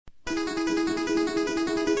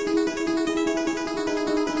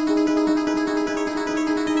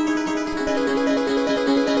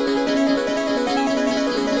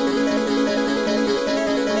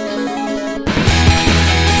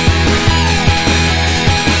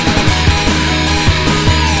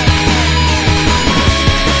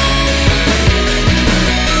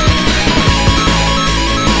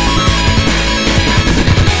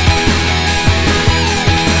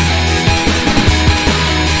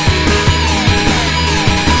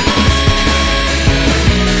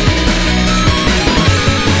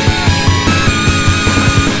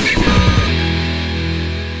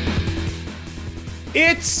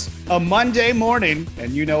a Monday morning,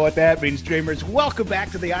 and you know what that means, dreamers. Welcome back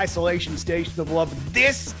to the Isolation Station of Love.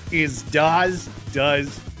 This is Daz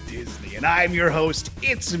Does Disney, and I'm your host.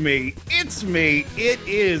 It's me. It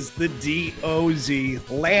is the D-O-Z,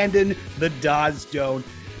 Landon the Daz Doan,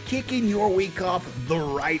 kicking your week off the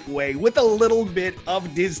right way with a little bit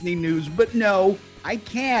of Disney news. But no, I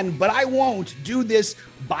can, but I won't do this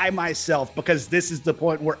by myself, because this is the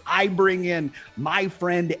point where I bring in my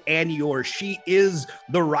friend and yours. She is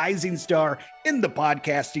the rising star in the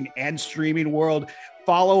podcasting and streaming world.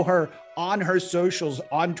 Follow her on her socials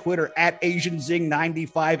on Twitter at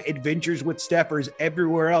AsianZing95, Adventures with Steffers,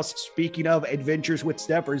 everywhere else. Speaking of Adventures with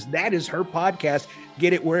Steffers, that is her podcast.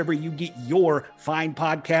 Get it wherever you get your fine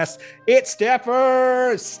podcasts. It's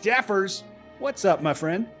Steffers. Steffers, what's up, my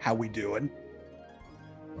friend? How we doing?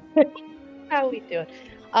 How we doing?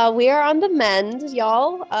 We are on the mend,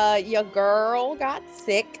 y'all. Your girl got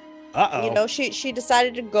sick. Uh-oh. You know, she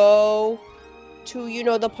decided to go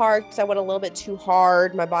to, the parks. I went a little bit too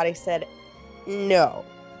hard. My body said no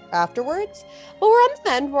afterwards. But we're on the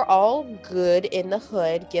mend. We're all good in the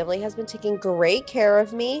hood. Gimli has been taking great care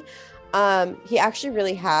of me. He actually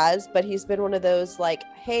really has, but he's been one of those like,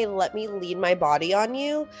 hey, let me lean my body on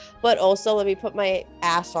you, but also let me put my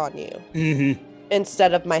ass on you. Mm-hmm.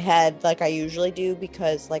 Instead of my head like I usually do,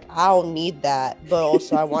 because like I don't need that, but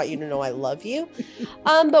also I want you to know I love you.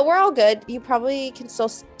 But we're all good. You probably can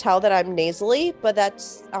still tell that I'm nasally, but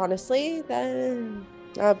that's honestly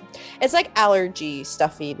it's like allergy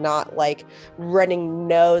stuffy, not like running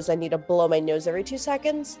nose. I need to blow my nose every 2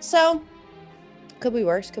 seconds. So could be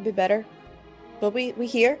worse, could be better. But we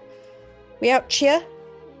here. We out here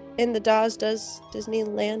in the Daz Does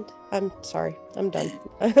Disneyland. I'm sorry. I'm done.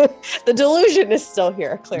 The delusion is still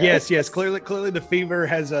here, clearly. Yes. Clearly the fever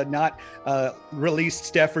has not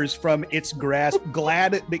released Steffers from its grasp.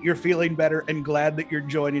 Glad that you're feeling better, and glad that you're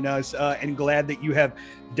joining us, and glad that you have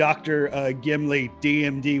Dr. Gimli,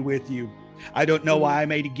 DMD, with you. I don't know why I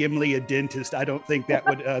made Gimli a dentist. I don't think that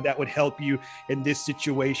would help you in this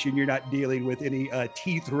situation. You're not dealing with any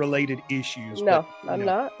teeth-related issues. No, I'm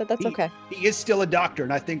not, but that's okay. He is still a doctor,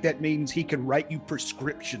 and I think that means he can write you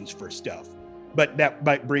prescriptions for stuff. But that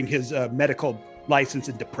might bring his medical license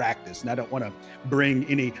into practice, and I don't want to bring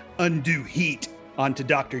any undue heat onto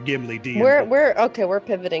Dr. Gimli D. We're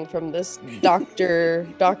pivoting from this Dr.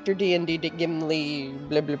 D&D to Gimli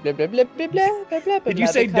blah blah blah blah blah blah blah blah. Did you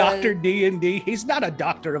say Dr. D&D? He's not a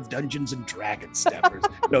doctor of Dungeons and Dragons, Steffers.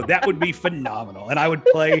 No, that would be phenomenal, and I would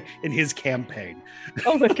play in his campaign.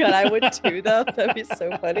 Oh my god, I would too, though. That'd be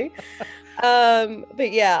so funny.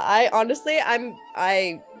 But yeah,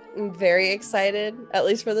 I'm very excited, at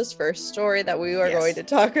least for this first story that we are going to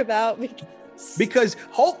talk about. Because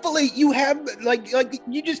hopefully you have, like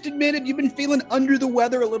you just admitted, you've been feeling under the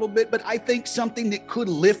weather a little bit, but I think something that could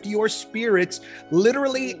lift your spirits,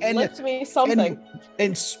 literally and lift me something,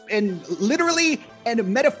 and literally and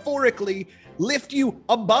metaphorically lift you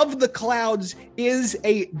above the clouds, is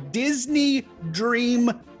a Disney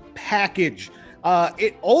Dream package.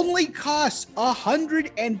 It only costs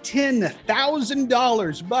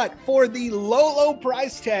 $110,000, but for the low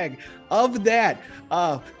price tag of that,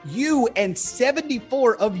 you and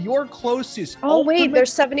 74 of your closest. Wait,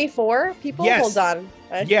 there's 74 people? Yes. Hold on.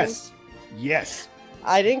 Yes.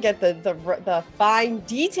 I didn't get the fine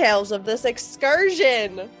details of this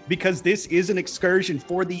excursion. Because this is an excursion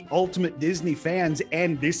for the ultimate Disney fans,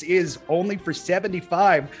 and this is only for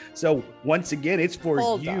 75. So once again, it's for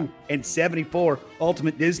and 74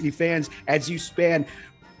 ultimate Disney fans as you span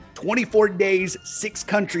 24 days, 6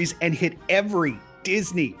 countries, and hit every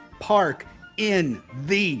Disney park in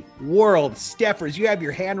the world. Steffers, you have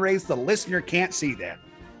your hand raised. The listener can't see that.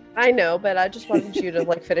 I know, but I just wanted you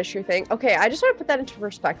to finish your thing. Okay, I just want to put that into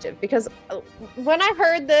perspective, because when I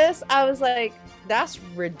heard this, I was like, that's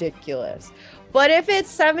ridiculous. But if it's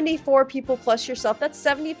 74 people plus yourself, that's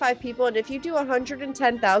 75 people. And if you do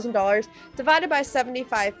 $110,000 divided by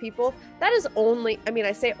 75 people, that is only,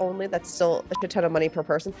 I say only, that's still a ton of money per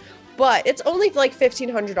person, but it's only like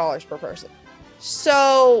 $1,500 per person.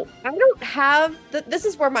 So I don't have, this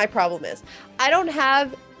is where my problem is. I don't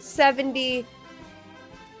have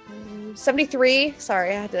 73. Sorry,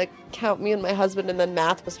 I had to count me and my husband, and then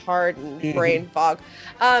math was hard and brain fog.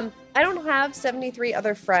 I don't have 73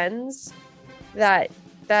 other friends that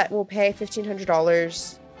will pay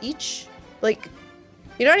 $1,500 each. Like,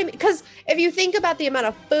 you know what I mean? Because if you think about the amount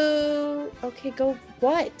of food, okay, go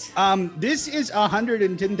what? This is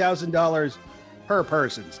 $110,000 per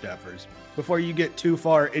person, Steffers. Before you get too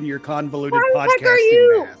far in your convoluted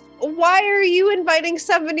podcasting math. Why are you inviting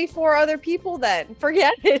 74 other people then?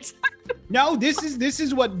 Forget it. No, this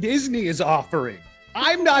is what Disney is offering.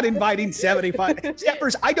 I'm not inviting 75.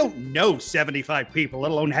 Steppers, I don't know 75 people,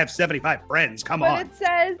 let alone have 75 friends. Come on. But it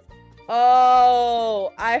says,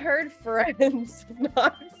 oh, I heard friends,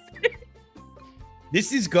 not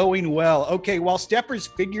This is going well. Okay, while Steppers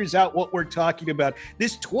figures out what we're talking about,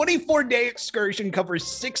 this 24-day excursion covers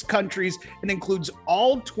 6 countries and includes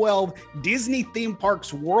all 12 Disney theme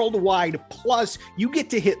parks worldwide. Plus, you get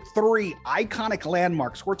to hit 3 iconic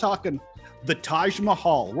landmarks. We're talking the Taj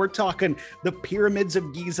Mahal, we're talking the Pyramids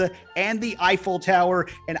of Giza and the Eiffel Tower,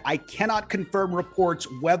 and I cannot confirm reports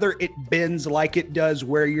whether it bends like it does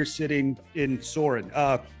where you're sitting in Soarin'.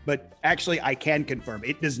 But actually, I can confirm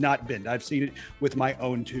it does not bend. I've seen it with my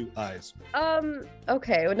own 2 eyes.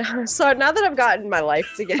 Okay. So now that I've gotten my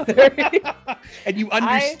life together and you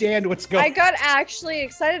understand what's going on. I got actually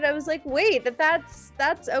excited. I was like, wait,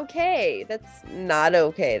 that's okay. That's not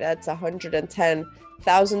okay. That's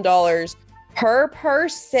 $110,000 per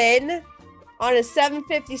person on a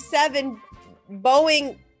 757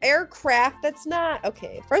 Boeing aircraft. That's not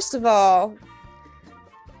okay. First of all,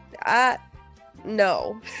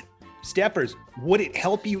 no. Steppers, would it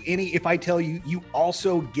help you any if I tell you you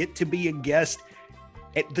also get to be a guest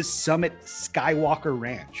at the Summit Skywalker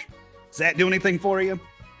Ranch? Does that do anything for you?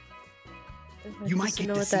 You might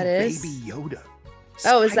get to see Baby Yoda.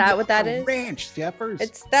 Oh, is that what that is? Ranch, Steppers.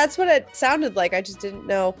 That's what it sounded like. I just didn't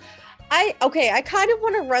know. I kind of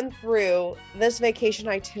want to run through this vacation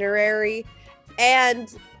itinerary,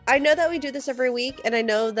 and I know that we do this every week, and I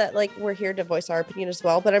know that like we're here to voice our opinion as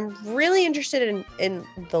well, but I'm really interested in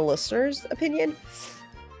the listeners' opinion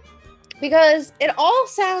because it all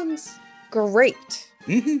sounds great,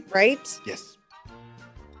 right? Yes.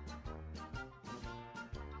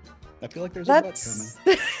 I feel like there's a butt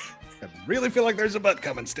coming. I really feel like there's a butt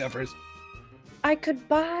coming, Steppers. I could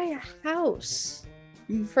buy a house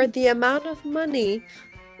for the amount of money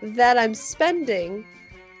that I'm spending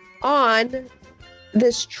on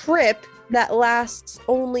this trip that lasts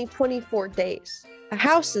only 24 days. A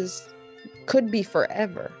house could be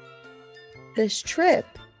forever. This trip.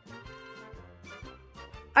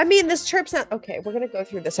 I mean, this trip's not okay. We're going to go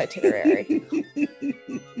through this itinerary.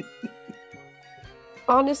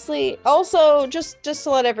 Honestly, also just to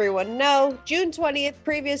let everyone know, June 20th,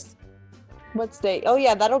 previous what's date? Oh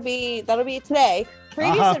yeah, that'll be today.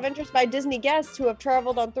 Previous Adventures by Disney guests who have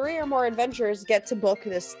traveled on 3 or more adventures get to book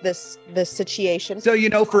this situation.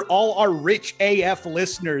 So, for all our rich AF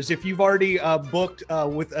listeners, if you've already booked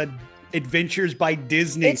with Adventures by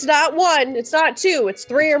Disney. It's not 1, it's not 2, it's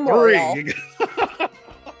 3 or more. 3.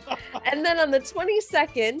 And then on the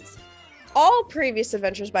 22nd, all previous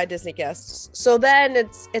Adventures by Disney guests. So then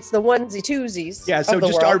it's the onesie twosies. Yeah, so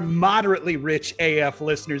just our moderately rich AF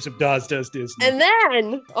listeners of Does Disney. And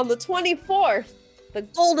then on the 24th, the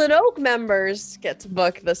Golden Oak members get to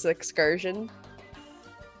book this excursion.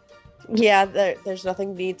 Yeah, there's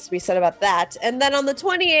nothing needs to be said about that. And then on the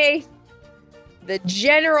 28th, the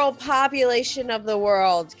general population of the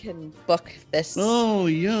world can book this. Oh,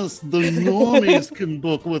 yes, the normies can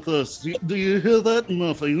book with us. Do you hear that,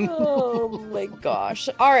 Muffy? Oh, my gosh.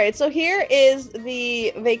 All right, so here is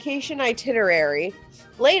the vacation itinerary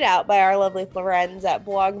laid out by our lovely friends at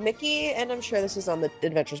Blog Mickey, and I'm sure this is on the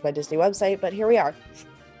Adventures by Disney website, but here we are.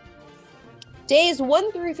 Days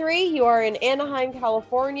 1 through 3, you are in Anaheim,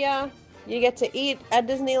 California. You get to eat at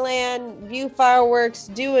Disneyland, view fireworks,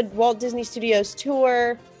 do a Walt Disney Studios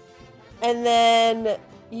tour, and then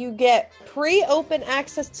you get pre-open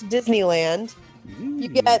access to Disneyland. You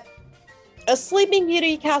get a Sleeping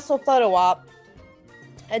Beauty Castle photo op,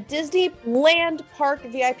 a Disneyland Park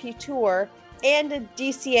VIP tour, and a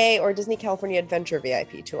DCA or Disney California Adventure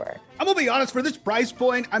VIP tour. I'm gonna be honest, for this price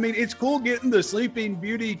point, I mean, it's cool getting the Sleeping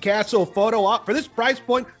Beauty Castle photo op. For this price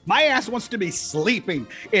point, my ass wants to be sleeping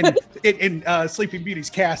in Sleeping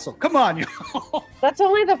Beauty's castle. Come on, y'all. That's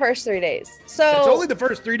only the first 3 days. So it's only the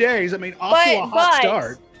first 3 days. I mean, off to a hot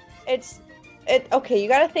start. Okay, you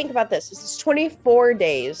got to think about this. This is 24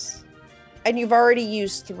 days. And you've already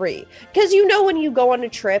used 3. Because when you go on a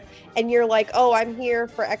trip and you're like, oh, I'm here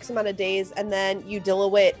for X amount of days, and then you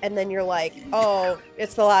dillo-it, and then you're like, oh,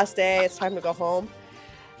 it's the last day, it's time to go home.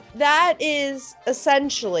 That is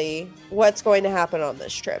essentially what's going to happen on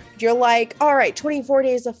this trip. You're like, all right, 24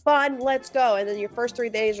 days of fun, let's go. And then your first 3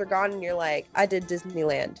 days are gone, and you're like, I did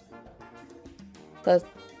Disneyland.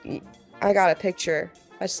 I got a picture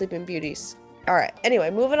of Sleeping Beauties. All right, anyway,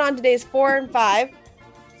 moving on to days 4 and 5.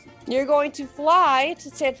 You're going to fly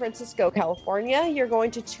to San Francisco, California. You're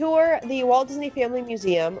going to tour the Walt Disney Family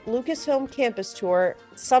Museum, Lucasfilm Campus Tour,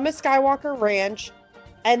 Summit Skywalker Ranch,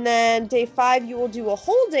 and then day 5, you will do a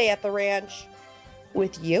whole day at the ranch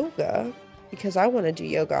with yoga, because I want to do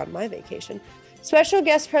yoga on my vacation. Special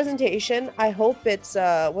guest presentation. I hope it's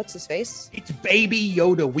what's his face? It's Baby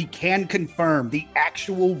Yoda. We can confirm the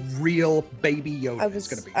actual real Baby Yoda. It's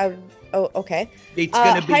gonna be. Oh, okay. It's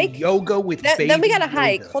gonna be hike. yoga with Baby Then we gotta Yoda.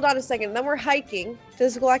 hike. Hold on a second. Then we're hiking.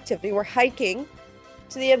 Physical activity. We're hiking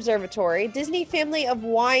to the observatory. Disney Family of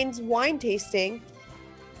Wines wine tasting.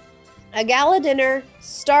 A gala dinner,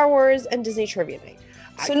 Star Wars, and Disney trivia night.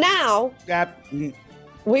 So now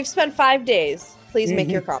we've spent 5 days. Please make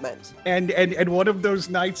your comment. And one of those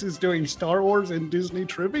nights is doing Star Wars and Disney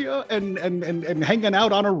trivia and hanging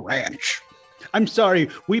out on a ranch. I'm sorry,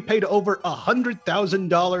 we paid over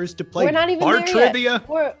 $100,000 to play We're not even bar there trivia.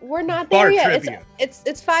 Yet. We're not Bar there yet. trivia.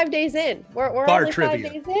 It's 5 days in. We're Bar only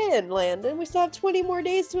trivia. 5 days in, Landon. We still have 20 more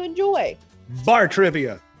days to enjoy. Bar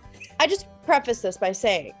trivia. I just preface this by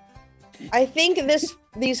saying, I think this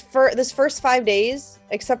first 5 days,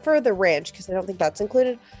 except for the ranch, because I don't think that's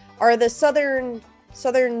included, are the Southern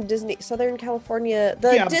California,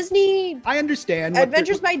 Disney. I understand.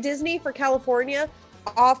 Adventures by Disney for California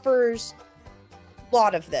offers a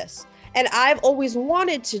lot of this, and I've always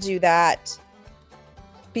wanted to do that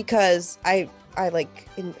because I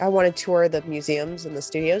want to tour the museums and the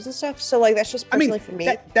studios and stuff. So like that's just personally for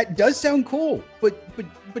me. That does sound cool, but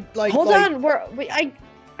like hold on,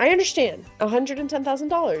 I understand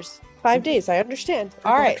 $110,000, 5 days. I understand.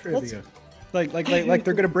 All right, let's. Like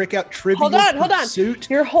they're gonna break out trivia. Hold on. Suit.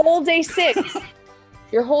 Your whole day 6.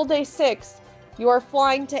 You are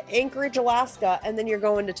flying to Anchorage, Alaska, and then you're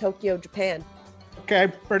going to Tokyo, Japan.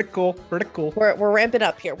 Okay, pretty cool. We're ramping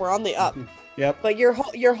up here. We're on the up. Yep. But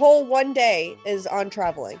your whole one day is on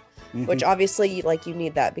traveling, which obviously you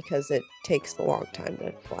need that because it takes a long time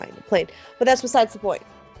to fly in a plane. But that's besides the point.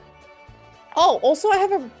 Oh, also I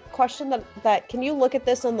have a question that can you look at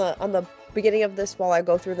this on the beginning of this while I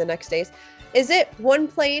go through the next days? Is it one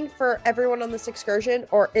plane for everyone on this excursion,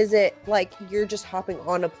 or is it like you're just hopping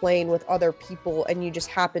on a plane with other people and you just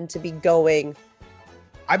happen to be going?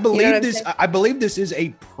 I believe this is a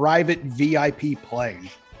private VIP plane.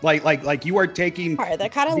 Like you are taking all right,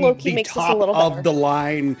 that kind of low-key makes this a little better. Of the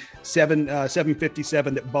line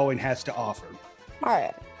 757 that Boeing has to offer. All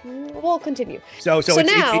right. We'll continue. So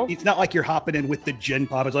now it's not like you're hopping in with the Gen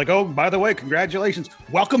Pop. It's like, oh, by the way, congratulations,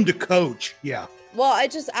 welcome to Coach. Yeah. Well, I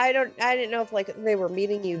didn't know if they were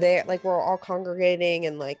meeting you there, like we're all congregating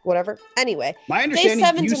and like whatever. Anyway, my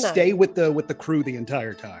understanding you stay with the crew the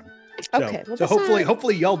entire time. So, okay. Well, so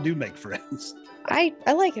hopefully y'all do make friends. I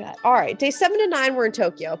like that. All right, day 7 to 9, we're in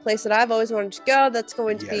Tokyo, a place that I've always wanted to go. That's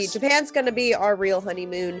going to be Japan's going to be our real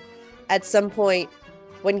honeymoon at some point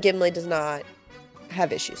when Gimli does not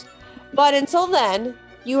have issues. But until then,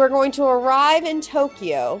 you are going to arrive in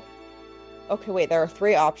Tokyo. Okay, wait, there are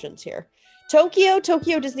 3 options here. Tokyo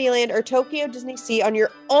Disneyland, or Tokyo Disney Sea on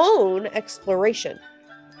your own exploration.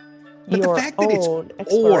 But the fact that it's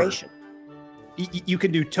exploration. You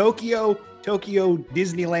can do Tokyo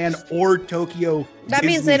Disneyland, or Tokyo That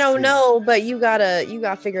means they don't know, but you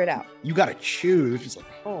gotta figure it out. You gotta choose. It's like,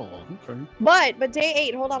 oh, okay. But day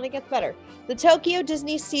 8, hold on, it gets better. The Tokyo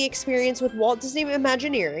Disney Sea experience with Walt Disney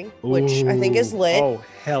Imagineering, which I think is lit. Oh,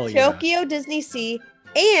 hell yeah. Tokyo Disney Sea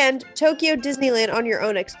and Tokyo Disneyland on your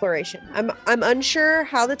own exploration. I'm unsure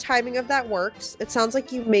how the timing of that works. It sounds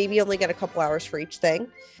like you maybe only get a couple hours for each thing.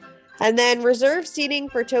 And then reserve seating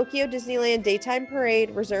for Tokyo Disneyland Daytime Parade,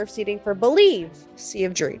 reserve seating for Believe, Sea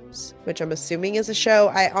of Dreams, which I'm assuming is a show.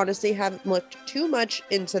 I honestly haven't looked too much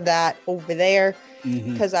into that over there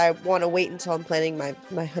because I want to wait until I'm planning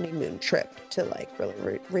my honeymoon trip to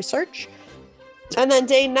really research. And then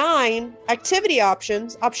day 9, activity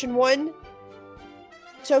options. Option 1,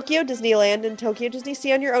 Tokyo Disneyland and Tokyo Disney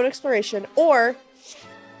Sea on your own exploration, or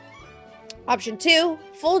option 2,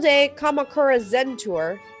 full day Kamakura Zen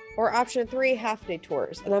tour, or option 3, half day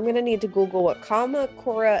tours. And I'm going to need to Google what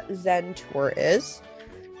Kamakura Zen tour is.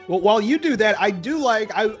 Well, while you do that, I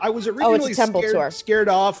was originally scared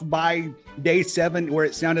off by day 7, where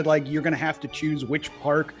it sounded like you're going to have to choose which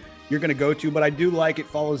park you're going to go to, but I do like it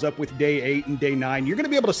follows up with day 8 and day 9. You're going to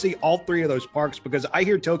be able to see all 3 of those parks, because I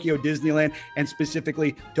hear Tokyo Disneyland and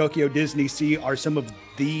specifically Tokyo Disney Sea are some of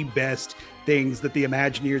the best things that the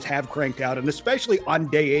Imagineers have cranked out. And especially on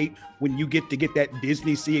day 8, when you get that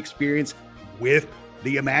Disney Sea experience with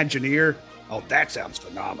the Imagineer. Oh, that sounds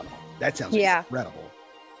phenomenal. That sounds incredible.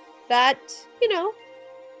 That,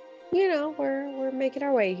 we're making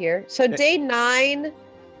our way here. So day 9,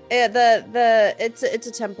 it's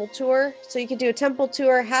a temple tour, so you can do a temple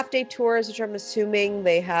tour, half day tours, which I'm assuming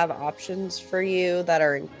they have options for you that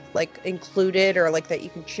are included or that you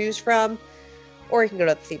can choose from, or you can go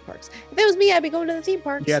to the theme parks. If it was me, I'd be going to the theme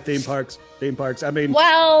parks. Yeah, theme parks. I mean,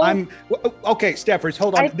 Well, okay, Steffers,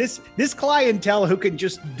 hold on. This clientele who can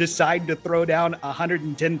just decide to throw down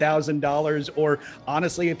 $110,000, or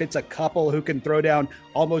honestly, if it's a couple who can throw down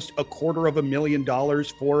almost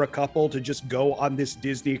 $250,000 for a couple to just go on this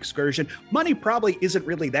Disney excursion, money probably isn't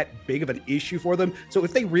really that big of an issue for them. So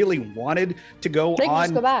if they really wanted to go they can on,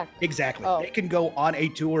 just go back. exactly, Oh. they can go on a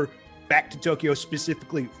tour back to Tokyo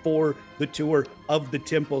specifically for the tour of the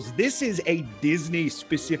temples. This is a Disney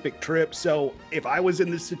specific trip. So if I was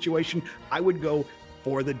in this situation, I would go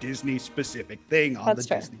for the Disney specific thing on That's the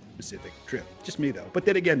fair. Disney specific trip. Just me though. But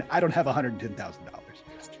then again, I don't have $110,000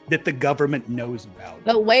 that the government knows about.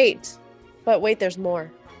 But wait, there's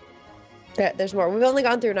more. There's more. We've only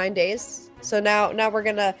gone through 9 days. So now we're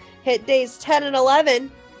going to hit days 10 and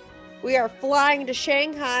 11. We are flying to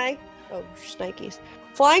Shanghai. Oh, shnikes.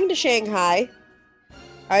 Flying to Shanghai.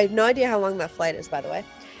 I have no idea how long that flight is, by the way.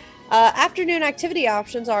 Afternoon activity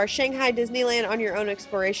options are Shanghai Disneyland on your own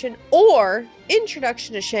exploration, or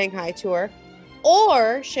Introduction to Shanghai tour,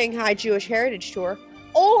 or Shanghai Jewish Heritage tour,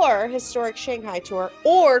 or Historic Shanghai tour,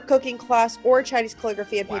 or cooking class, or Chinese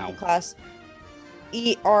calligraphy and painting class,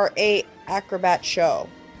 ERA acrobat show.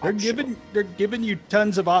 They're giving you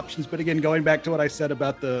tons of options, but again, going back to what I said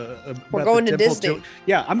about We're going to temple Disney. tour-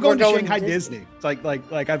 yeah, I'm going to going to Shanghai Disney. Disney. It's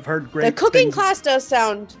like I've heard great. The cooking things. class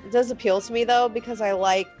does appeal to me though, because I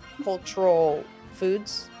like cultural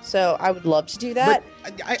foods. So I would love to do that.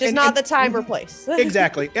 But Just not the time or place.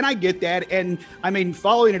 Exactly. And I get that. And I mean,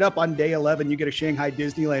 following it up on day 11, you get a Shanghai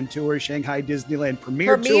Disneyland tour, Shanghai Disneyland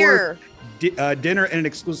Premiere tour, dinner in an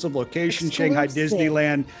exclusive location, Shanghai Exclusive.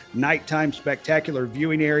 Disneyland nighttime spectacular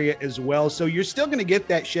viewing area as well. So you're still going to get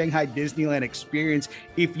that Shanghai Disneyland experience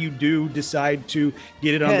if you do decide to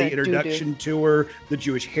get it on the introduction tour, the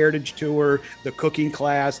Jewish Heritage tour, the cooking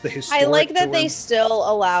class, the historic I like that tour. they still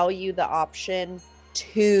allow you the option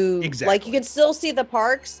to like you can still see the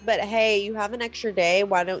parks, but hey, you have an extra day,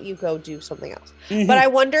 why don't you go do something else? Mhm. But I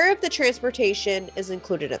wonder if the transportation is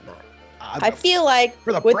included in that. I feel like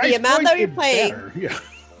for the with price the amount point, that you're it paying, better. Yeah.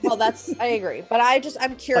 well, that's I agree, but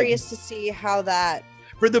I'm curious to see how that.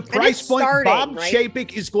 For the price it's point, starting, Bob right?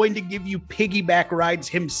 Chapek is going to give you piggyback rides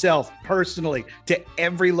himself personally to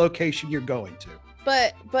every location you're going to.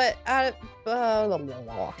 But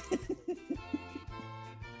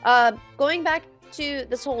going back to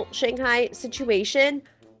this whole Shanghai situation.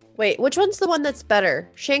 Wait, which one's the one that's better?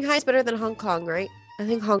 Shanghai's better than Hong Kong, right? I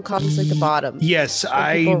think Hong Kong's like the bottom. Yes,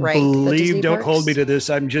 I people rank the believe, Disney don't hold parks. me to this.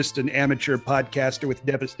 I'm just an amateur podcaster with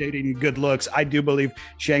devastating good looks. I do believe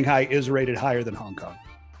Shanghai is rated higher than Hong Kong.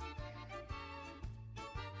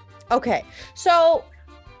 Okay, so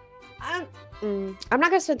I'm not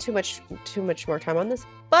gonna spend too much more time on this,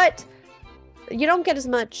 but you don't get as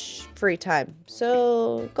much free time.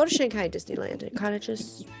 So go to Shanghai Disneyland and kind of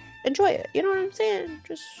just enjoy it. You know what I'm saying?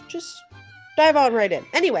 Just dive on right in.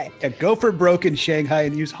 Anyway. Yeah, go for broke in Shanghai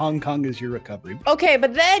and use Hong Kong as your recovery. Okay,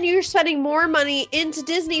 but then you're spending more money into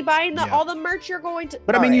Disney buying all the merch you're going to.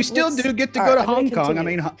 But I mean, you still do get to go to Hong Kong. I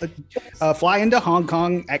mean, fly into Hong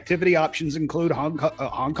Kong. Activity options include Hong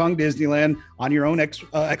Kong Disneyland on your own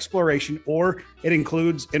exploration, or it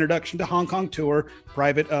includes introduction to Hong Kong tour,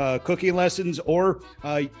 private cooking lessons, or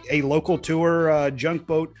a local tour, junk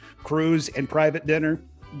boat cruise, and private dinner.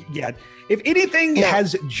 Yeah, if anything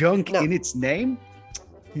has junk in its name,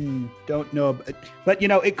 don't know, but you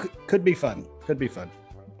know, it could be fun. Could be fun.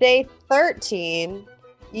 Day 13,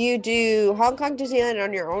 you do Hong Kong Disneyland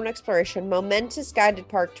on your own exploration, momentous guided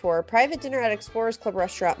park tour, private dinner at Explorers Club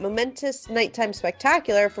restaurant, momentous nighttime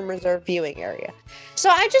spectacular from reserved viewing area. So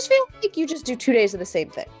I just feel like you just do 2 days of the same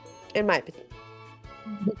thing, in my opinion.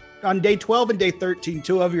 On day 12 and day 13,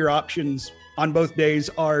 two of your options on both days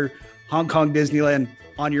are Hong Kong Disneyland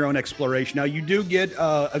on your own exploration. Now, you do get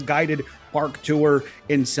a guided park tour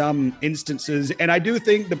in some instances, and I do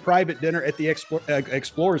think the private dinner at the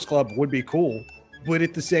Explorers Club would be cool. But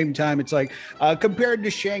at the same time, it's like compared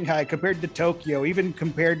to Shanghai, compared to Tokyo, even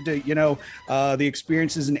compared to, you know, the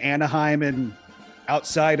experiences in Anaheim and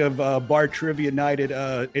outside of Bar Trivia Night at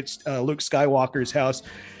Luke Skywalker's house,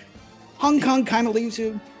 Hong Kong kind of leaves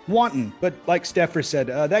you wanting. But like Steffer said,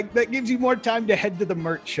 that gives you more time to head to the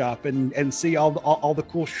merch shop and see all the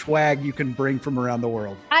cool swag you can bring from around the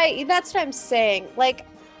world. That's what I'm saying. Like,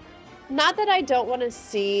 not that I don't want to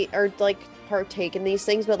see or like partake in these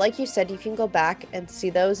things, but like you said, you can go back and see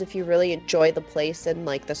those if you really enjoy the place and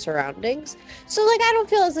like the surroundings. So like, I don't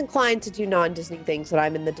feel as inclined to do non-Disney things when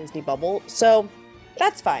I'm in the Disney bubble. So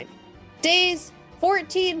that's fine. Days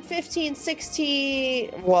 14, 15,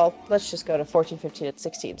 16. Well, let's just go to 14, 15, and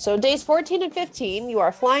 16. So days 14 and 15, you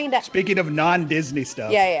are flying to. Speaking of non-Disney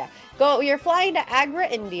stuff. Yeah. You're flying to Agra,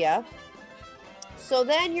 India. So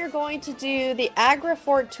then you're going to do the Agra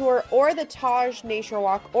Fort tour or the Taj Nature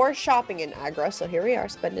Walk or shopping in Agra. So here we are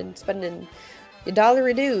spending your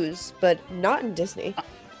dollary dues, but not in Disney.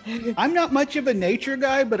 I'm not much of a nature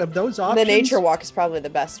guy, but of those options, The Nature Walk is probably the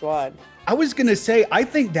best one. I was gonna say I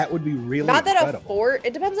think that would be really Not that incredible. a fort.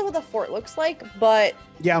 It depends on what the fort looks like, but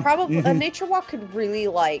Yeah, probably a mhm. nature walk could really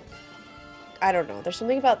like. I don't know. There's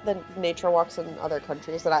something about the nature walks in other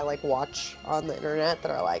countries that I like watch on the internet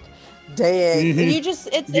that are like, dang. Mhm. And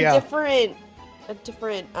it's Yeah. a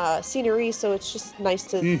different scenery, so it's just nice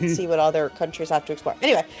to Mhm. see what other countries have to explore.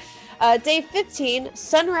 Anyway, day 15,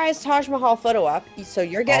 sunrise Taj Mahal photo op. So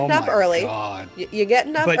you're getting Oh up my early. God. You're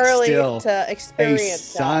getting up But early still, to A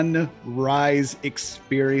experience that. sunrise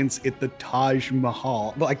experience at the Taj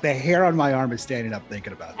Mahal. Like the hair on my arm is standing up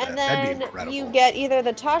thinking about that. And That'd be then incredible. you get either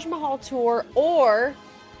the Taj Mahal tour or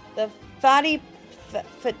the Fatehpur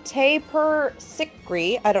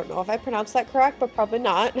Sikri. I don't know if I pronounced that correct, but probably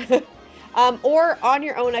not. Or on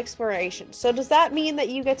your own exploration. So does that mean that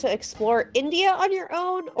you get to explore India on your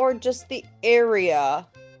own, or just the area,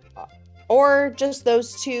 or just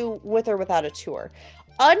those two with or without a tour?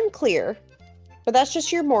 Unclear, but that's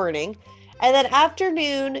just your morning. And then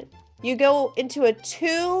afternoon, you go into a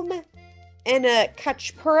tomb in a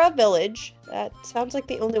Kachpura village. That sounds like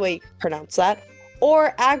the only way you can pronounce that.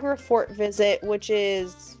 Or Agra Fort visit, which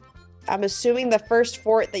is, I'm assuming, the first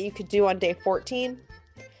fort that you could do on day 14.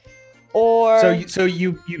 Or So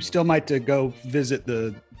you still might to go visit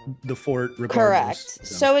the fort regardless. correct.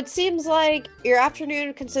 So it seems like your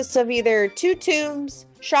afternoon consists of either 2 tombs,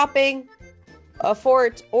 shopping, a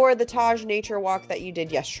fort, or the Taj Nature Walk that you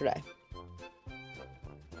did yesterday.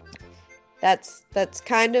 That's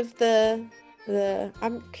kind of the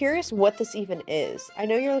I'm curious what this even is. I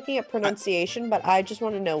know you're looking at pronunciation, but I just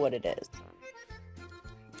want to know what it is.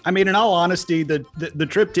 I mean, in all honesty, the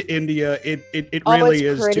trip to India, it Oh, really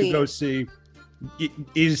it's is pretty. to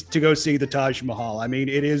go see the Taj Mahal. I mean,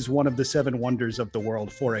 it is one of the 7 wonders of the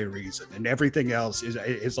world for a reason, and everything else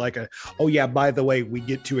is like oh yeah, by the way, we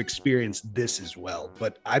get to experience this as well.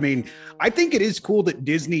 But I mean, I think it is cool that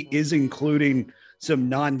Disney is including some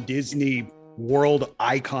non-Disney world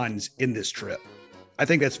icons in this trip. I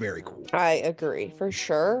think that's very cool. I agree for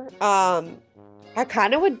sure. I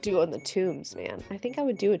kind of would do on the tombs, man. I think I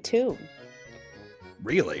would do a tomb.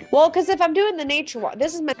 Really? Well, because if I'm doing the nature walk,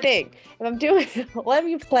 this is my thing. If I'm doing, let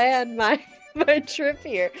me plan my trip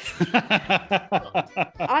here.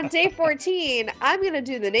 On day 14, I'm gonna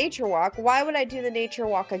do the nature walk. Why would I do the nature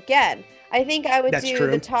walk again? I think I would That's do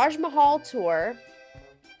true. the Taj Mahal tour,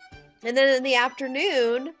 and then in the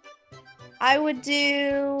afternoon, I would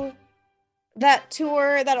do that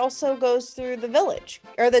tour that also goes through the village,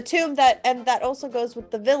 or the tomb that also goes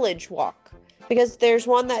with the village walk, because there's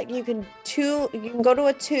one that you can go to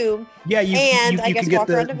a tomb. Yeah, And I you guess can get walk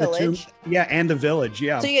around the tomb- village. yeah, and the village.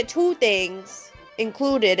 Yeah, So you get 2 things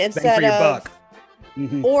included bang instead for your of buck.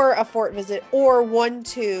 Mhm. or a fort visit or 1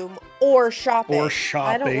 tomb or shopping. Or I don't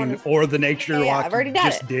shopping, wanna- or the nature Yeah, walk I've already you done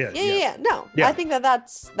just it. did. Yeah. No, Yeah. I think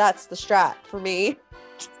that's the strat for me.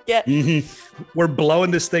 Yeah. Mhm. We're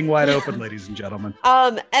blowing this thing wide open, ladies and gentlemen.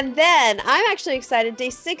 And then I'm actually excited. Day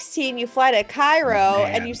 16, you fly to Cairo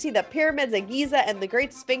Man. and you see the pyramids of Giza and the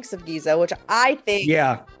Great Sphinx of Giza, which I think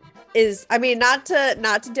Yeah, is, I mean, not to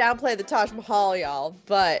downplay the Taj Mahal, y'all,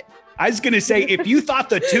 but I was gonna say, if you thought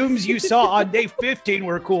the tombs you saw on day 15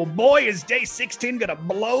 were cool, boy, is day 16 gonna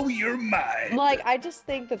blow your mind. like, I just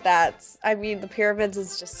think I mean, the pyramids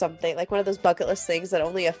is just something, like one of those bucket list things that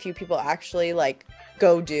only a few people actually like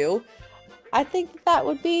go do. I think that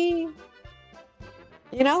would be,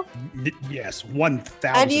 Yes,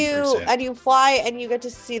 1,000%. and you fly and you get to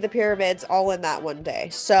see the pyramids all in that one day.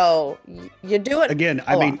 So you do it Again,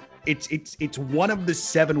 a I lot. mean, it's one of the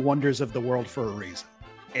 7 wonders of the world for a reason.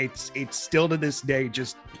 It's still to this day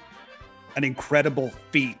just an incredible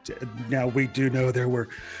feat. Now, we do know there were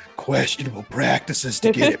questionable practices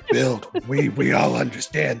to get it built. We all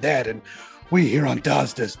understand that, and we here on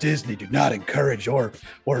Daz Does Disney do not encourage or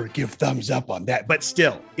give thumbs up on that. But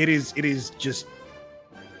still, it is just,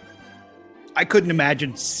 I couldn't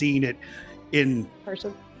imagine seeing it in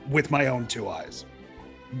person. with my own 2 eyes.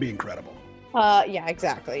 It'd be incredible. Yeah,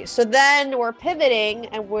 exactly. So then we're pivoting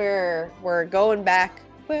and we're going back.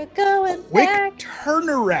 We're going Quick back.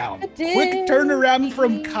 turnaround. to Quick turnaround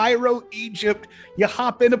from Disney. Cairo, Egypt. You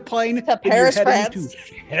hop in a plane To and you're Paris, heading France.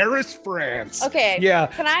 to Paris, France. Okay. Yeah.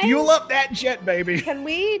 Can I Fuel up that jet, baby. Can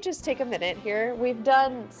we just take a minute here? We've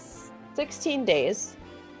done 16 days.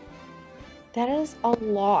 That is a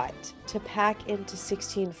lot to pack into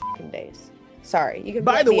 16 fucking days. Sorry, you can.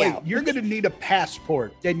 By let the me way, out. you're going to need a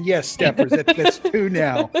passport. And yes, Steppers, that's two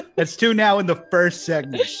now. That's two now in the first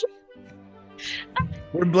segment.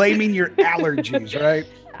 We're blaming your allergies, right?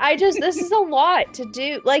 This is a lot to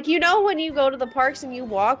do. Like, you know, when you go to the parks and you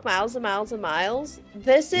walk miles and miles and miles,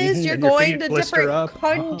 this is, you're And your going feet to blister different up.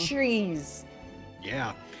 countries.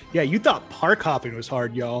 Yeah. Yeah, you thought park hopping was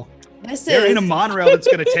hard, y'all. This They're is in a monorail that's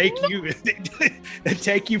going to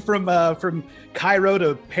take you from Cairo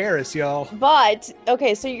to Paris, y'all. But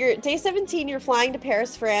okay, so you're day 17, you're flying to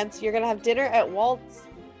Paris, France. You're gonna have dinner at Waltz,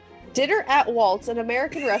 an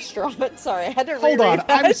American restaurant. Sorry, I had to Hold on, reread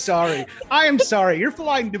that. I am sorry. You're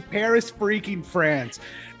flying to Paris, freaking France,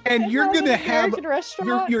 and you're At going to an have American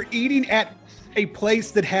restaurant. you're eating at a place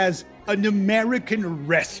that has an American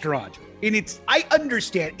restaurant. And I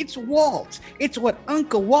understand, it's Walt. It's what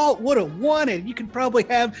Uncle Walt would have wanted. You can probably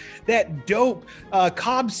have that dope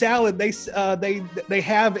Cobb salad they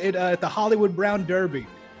have it at the Hollywood Brown Derby.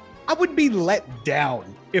 I would be let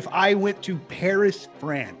down if I went to Paris,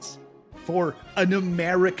 France for an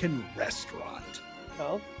American restaurant.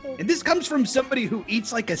 Oh, And this comes from somebody who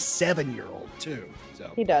eats like a 7-year-old too.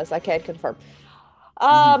 So he does. I can confirm.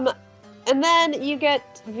 And then you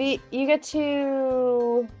get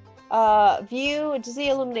to view Disney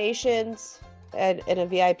Illuminations in a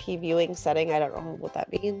VIP viewing setting. I don't know what that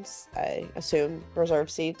means. I assume reserved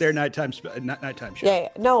seats. they're nighttime show. Yeah.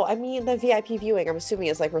 No, I mean the VIP viewing. I'm assuming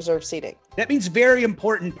is like reserved seating. That means very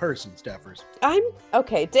important person, Steffers.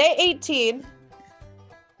 Okay. Day 18.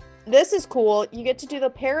 This is cool. You get to do the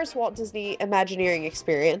Paris Walt Disney Imagineering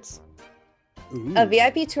experience, Ooh. a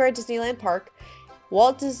VIP tour at Disneyland Park,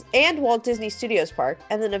 Walt Disney Studios Park,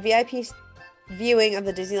 and then a VIP viewing of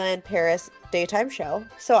the Disneyland Paris daytime show.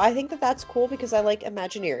 So I think that's cool because I like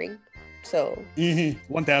Imagineering. So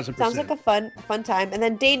 1000%. sounds like a fun time. And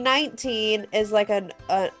then day 19 is like an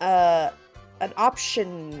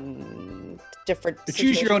option different.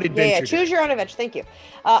 Choose your own adventure. Yeah, choose your own adventure. Thank you.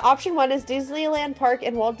 Option 1 is Disneyland Park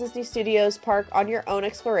and Walt Disney Studios Park on your own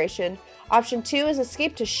exploration. Option 2 is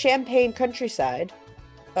escape to Champagne countryside.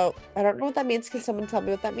 Oh, I don't know what that means. Can someone tell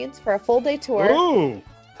me what that means? For a full day tour. Ooh.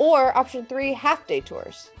 Or option 3, half-day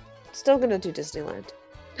tours. Still gonna do Disneyland.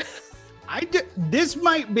 This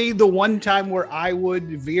might be the one time where I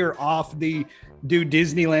would veer off do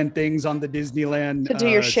Disneyland things on the Disneyland. To do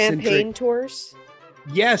your champagne centric. tours?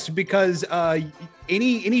 Yes, because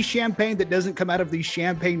any champagne that doesn't come out of the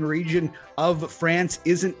Champagne region of France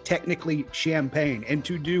isn't technically champagne. And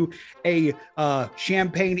to do a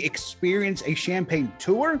champagne experience, a champagne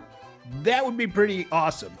tour, that would be pretty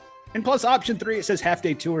awesome. And plus option 3, it says half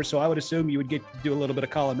day tour. So I would assume you would get to do a little bit of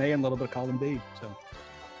column A and a little bit of column B. So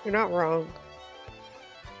You're not wrong.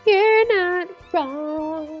 You're not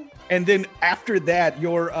wrong. And then after that,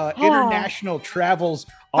 your international travels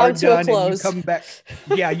are Come to a done, and close. you come back.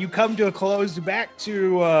 Yeah, you come to a close back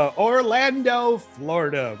to Orlando,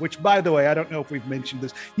 Florida. Which, by the way, I don't know if we've mentioned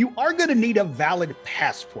this. You are going to need a valid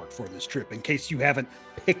passport for this trip, in case you haven't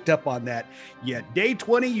picked up on that yet. Day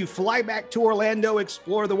 20, you fly back to Orlando,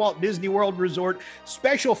 explore the Walt Disney World Resort,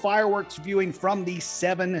 special fireworks viewing from the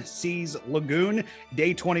Seven Seas Lagoon.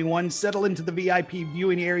 Day 21, settle into the VIP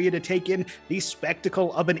viewing area to take in the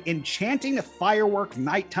spectacle of an enchanting firework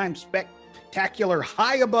nighttime spectacular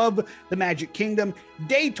high above the Magic Kingdom.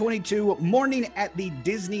 Day 22, morning at the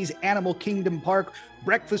Disney's Animal Kingdom Park,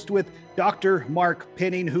 breakfast with Dr. Mark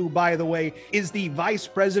Penning, who, by the way, is the Vice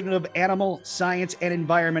President of Animal Science and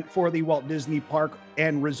Environment for the Walt Disney Park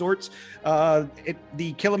and Resorts.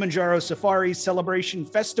 The Kilimanjaro Safari Celebration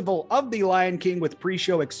Festival of the Lion King with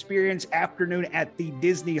pre-show experience, afternoon at the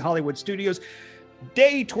Disney Hollywood Studios.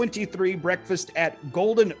 Day 23, breakfast at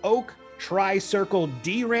Golden Oak, Tri-Circle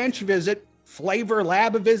D Ranch visit, Flavor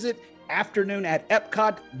Lab visit, afternoon at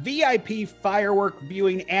Epcot, VIP firework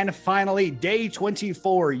viewing, and finally, day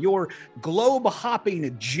 24, your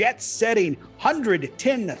globe-hopping, jet-setting,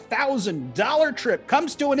 $110,000 trip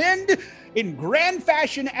comes to an end in grand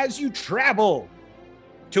fashion as you travel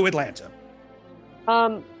to Atlanta.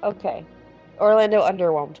 Okay. Orlando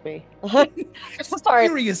underwhelmed me. Sorry.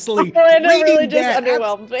 Seriously, Orlando really reading just that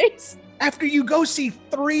underwhelmed me. after you go see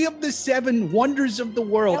 3 of the 7 wonders of the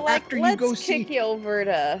world, They're like, after you let's go see kick you over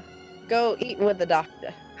to go eat with the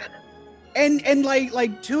doctor. and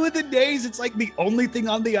like 2 of the days, it's like the only thing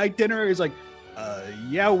on the itinerary is like,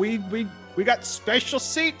 yeah, we got special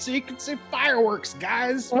seats so you can see fireworks,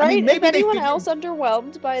 guys. Right? I mean, maybe Is anyone figure, else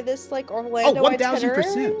underwhelmed by this like Orlando 1000%.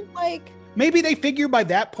 itinerary? Like, maybe they figure by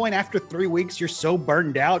that point, after 3 weeks, you're so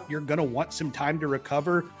burned out, you're gonna want some time to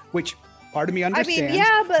recover. Which, Part of me I understands. mean,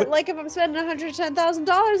 yeah, but like if I'm spending $110,000,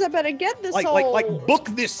 I better get this like book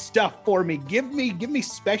this stuff for me. Give me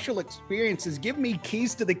special experiences. Give me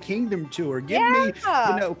keys to the kingdom tour. Give me,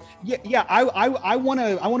 I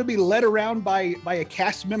want to be led around by a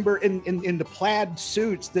cast member in the plaid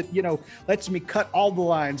suits that lets me cut all the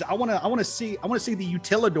lines. I want to see the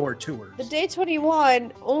Utilidor tours. The Day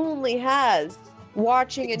 21 only has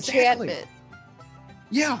watching enchantment.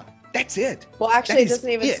 Yeah. That's it. Well, actually, it doesn't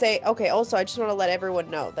even say. Okay, also, I just want to let everyone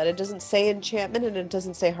know that it doesn't say enchantment and it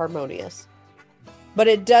doesn't say harmonious. But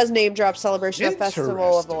it does name drop Celebration of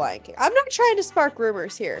Festival of the Lion King. I'm not trying to spark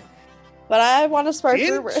rumors here, but I want to spark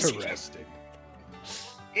rumors.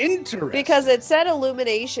 Interesting. Because it said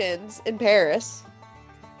Illuminations in Paris.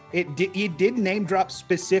 It did name drop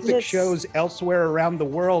specific shows elsewhere around the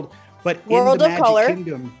world, but World in the of Color. Magic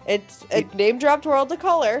Kingdom. It name dropped World of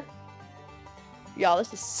Color. Y'all,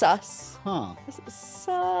 this is sus. Huh. This is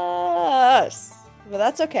sus. But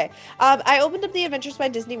that's okay. I opened up the Adventures by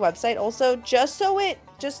Disney website also just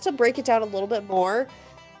to break it down a little bit more.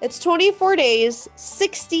 It's 24 days,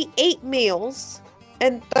 68 meals,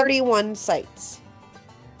 and 31 sites.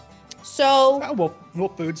 So well,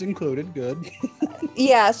 food's included. Good.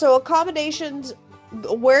 Yeah, so accommodations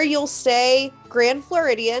where you'll stay, Grand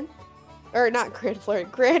Floridian, or not Grand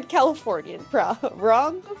Floridian, Grand Californian.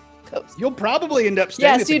 Wrong coast. You'll probably end up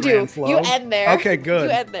staying at the Grand Flo. You end there. Okay, good.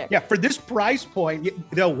 You end there. Yeah, for this price point,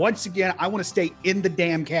 once again, I want to stay in the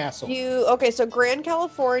damn castle. So Grand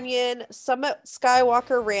Californian, Summit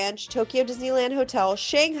Skywalker Ranch, Tokyo Disneyland Hotel,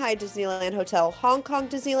 Shanghai Disneyland Hotel, Hong Kong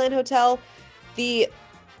Disneyland Hotel, the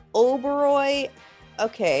Oberoi,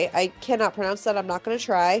 I cannot pronounce that. I'm not going to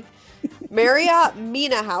try. Marriott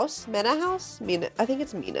Mena House, I think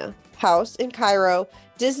it's Mena House in Cairo,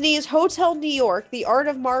 Disney's Hotel New York, the Art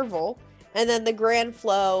of Marvel, and then the Grand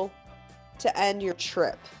Flo to end your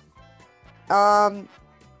trip.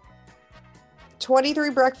 23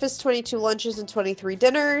 breakfasts, 22 lunches, and 23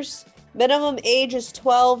 dinners. Minimum age is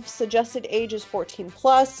 12. Suggested age is 14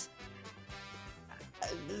 plus.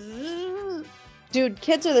 Dude,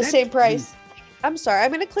 kids are the same price. I'm sorry.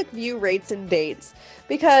 I'm going to click view rates and dates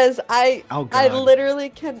because I literally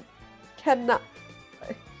cannot.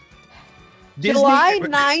 Disney, July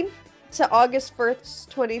 9th to August 1st,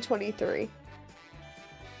 2023.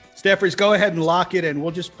 Steffers, go ahead and lock it in.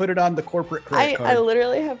 We'll just put it on the corporate credit card. I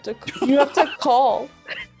literally have to. You have to call.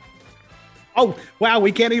 Oh, wow.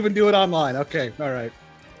 We can't even do it online. Okay. All right.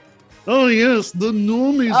 Oh, yes. The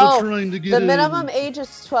normies are trying to get in. The minimum age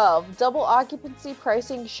is 12. Double occupancy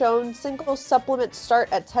pricing shown. Single supplement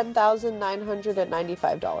start at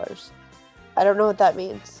 $10,995. I don't know what that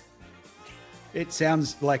means. It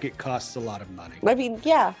sounds like it costs a lot of money. I mean,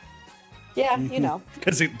 yeah. Yeah,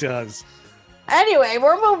 Because it does. Anyway,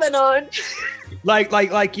 we're moving on. like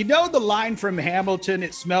the line from Hamilton,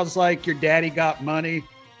 it smells like your daddy got money.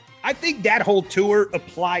 I think that whole tour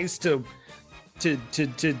applies to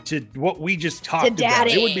what we just talked about.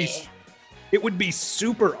 It would be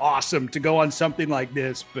super awesome to go on something like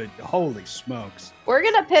this, but holy smokes. We're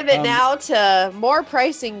going to pivot now to more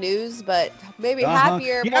pricing news, but maybe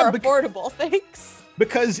happier, more affordable things.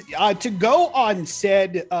 Because to go on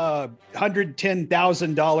said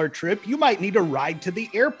 $110,000 trip, you might need a ride to the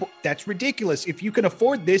airport. That's ridiculous. If you can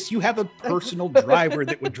afford this, you have a personal driver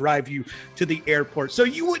that would drive you to the airport. So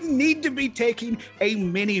you wouldn't need to be taking a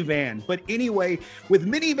minivan. But anyway, with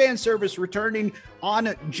minivan service returning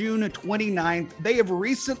on June 29th, they have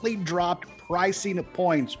recently dropped pricing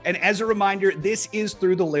points. And as a reminder, this is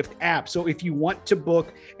through the Lyft app. So if you want to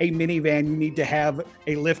book a minivan, you need to have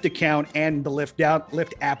a Lyft account and the Lyft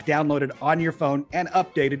app downloaded on your phone and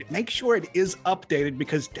updated. Make sure it is updated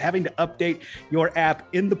because having to update your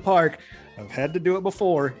app in the park, I've had to do it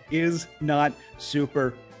before, is not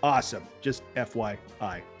super awesome. Just FYI.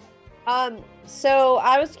 So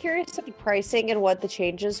I was curious of the pricing and what the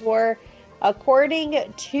changes were.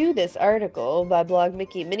 According to this article by Blog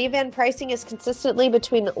Mickey, minivan pricing is consistently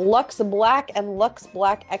between Lux Black and Lux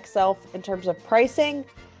Black XL in terms of pricing.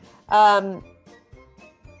 We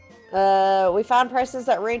found prices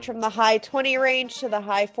that range from the high 20 range to the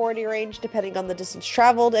high 40 range, depending on the distance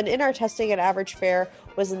traveled. And in our testing, an average fare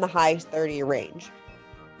was in the high 30 range.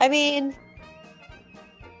 I mean,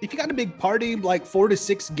 if you got a big party, like 4 to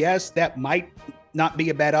 6 guests, that might not be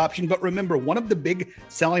a bad option. But remember, one of the big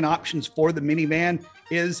selling options for the minivan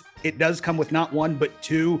is it does come with not 1, but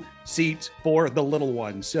 2 seats for the little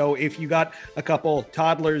ones. So if you got a couple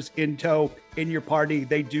toddlers in tow in your party,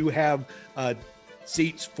 they do have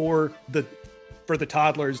seats for the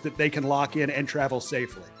toddlers that they can lock in and travel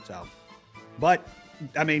safely. So, but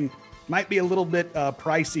I mean, might be a little bit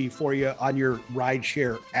pricey for you on your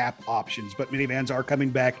rideshare app options, but minivans are coming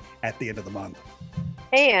back at the end of the month.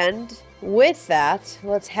 And with that,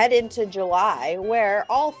 let's head into July, where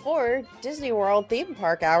all 4 Disney World theme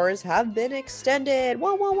park hours have been extended.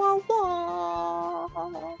 Wah, wah, wah,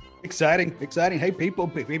 wah. Exciting. Hey, people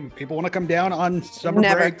want to come down on summer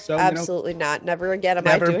Never, break. So absolutely not. Never again am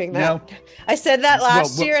never, I doing that. no. I said that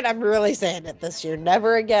last Well, year, and I'm really saying it this year.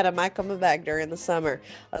 Never again am I coming back during the summer,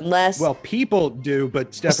 unless. Well, people do,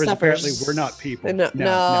 but Steffers, apparently we're not people. No,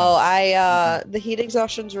 the heat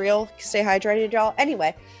exhaustion's real. Stay hydrated, y'all.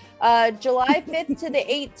 Anyway, July 5th to the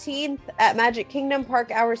 18th at Magic Kingdom,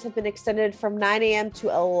 park hours have been extended from 9 a.m.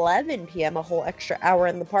 to 11 p.m., a whole extra hour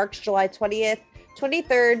in the parks. July 20th,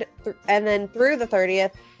 23rd, and then through the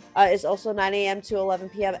 30th is also 9 a.m. to 11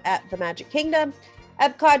 p.m. at the Magic Kingdom.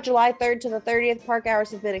 Epcot, July 3rd to the 30th, park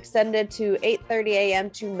hours have been extended to 8:30 a.m.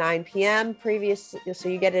 to 9 p.m. So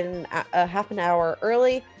you get in a half an hour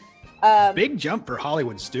early. Big jump for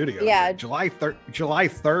Hollywood Studios. Yeah. July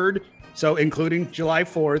 3rd, so including July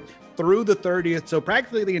 4th through the 30th. So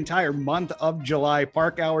practically the entire month of July,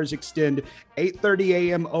 park hours extend 8:30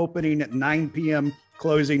 a.m. opening at 9 p.m.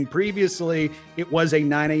 closing. Previously, it was a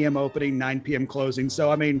 9 a.m. opening, 9 p.m. closing.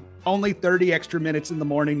 So, I mean, only 30 extra minutes in the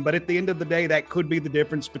morning. But at the end of the day, that could be the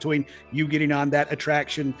difference between you getting on that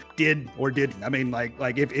attraction did or didn't. I mean, like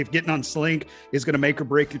if getting on Slink is going to make or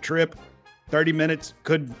break your trip, 30 minutes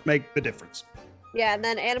could make the difference. Yeah, and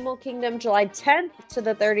then Animal Kingdom, July 10th to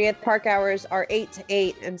the 30th, park hours are 8 to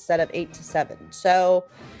 8 instead of 8 to 7. So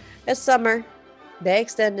it's summer. They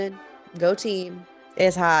extended. Go team.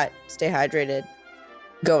 It's hot. Stay hydrated.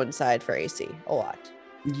 Go inside for AC a lot.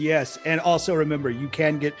 Yes, and also remember, you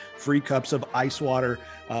can get free cups of ice water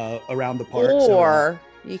around the park. Or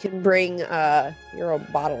you can bring your own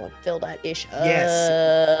bottle and fill that ish up.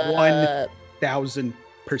 Yes, 1,000%.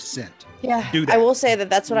 Yeah, do that. I will say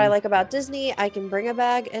that's what I like about Disney. I can bring a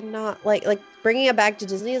bag and not like bringing a bag to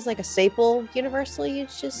Disney is like a staple universally.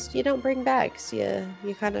 It's just you don't bring bags.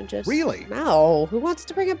 You kind of just Really? No. Who wants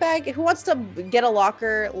to bring a bag? Who wants to get a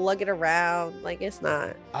locker, lug it around? Like it's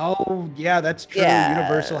not. Oh yeah, that's true. Yeah.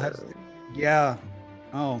 Universal has. Yeah.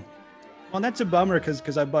 Oh. Well, that's a bummer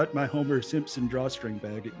because I bought my Homer Simpson drawstring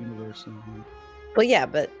bag at Universal. Well, yeah,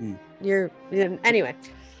 but you're anyway.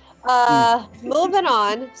 Moving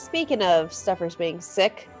on. Speaking of Steffers being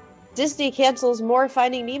sick, Disney cancels more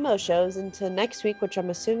Finding Nemo shows into next week, which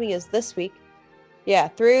I'm assuming is this week. Yeah,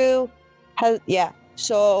 So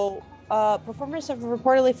performers have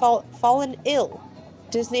reportedly fallen ill.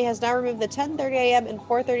 Disney has now removed the 10:30 a.m. and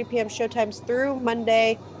 4:30 p.m. showtimes through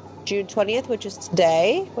Monday, June 20th, which is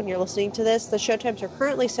today. When you're listening to this, the showtimes are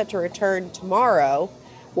currently set to return tomorrow.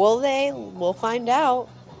 Will they? We'll find out.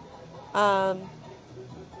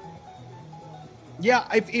 Yeah,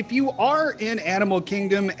 if you are in Animal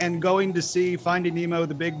Kingdom and going to see Finding Nemo,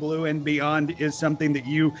 The Big Blue, and Beyond is something that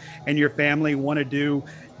you and your family want to do,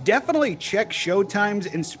 definitely check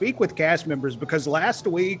showtimes and speak with cast members, because last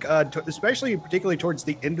week, particularly towards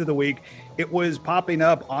the end of the week, it was popping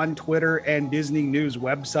up on Twitter and Disney news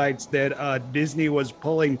websites that Disney was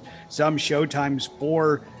pulling some showtimes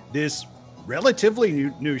for this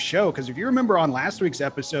relatively new show. Because if you remember on last week's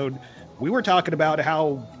episode, we were talking about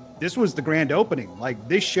how this was the grand opening. Like,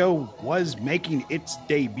 this show was making its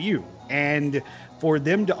debut, and for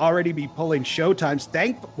them to already be pulling showtimes,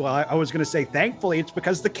 I was going to say thankfully, it's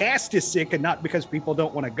because the cast is sick and not because people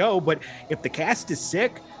don't want to go. But if the cast is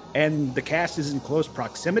sick and the cast is in close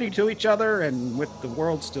proximity to each other, and with the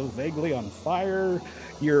world still vaguely on fire,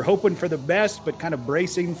 you're hoping for the best but kind of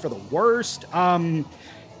bracing for the worst.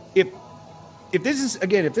 If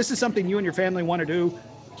this is something you and your family want to do,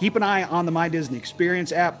 keep an eye on the My Disney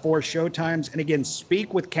Experience app for showtimes. And again,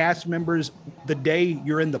 speak with cast members the day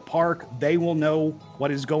you're in the park. They will know what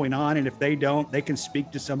is going on. And if they don't, they can speak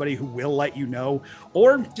to somebody who will let you know,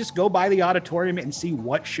 or just go by the auditorium and see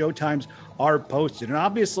what showtimes are posted. And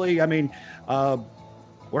obviously, I mean,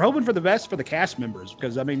 we're hoping for the best for the cast members,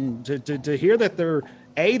 because I mean, to hear that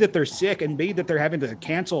that they're sick, and B, that they're having to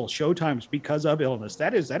cancel showtimes because of illness,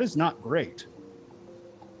 that is not great.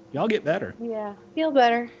 Y'all get better. Yeah, feel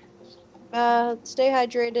better. Stay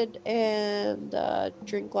hydrated and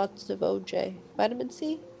drink lots of OJ. Vitamin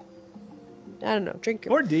C? I don't know. Drink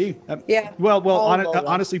your... Or D. Yeah. Well,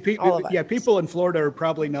 honestly, people in Florida are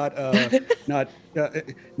probably not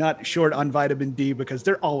not short on vitamin D, because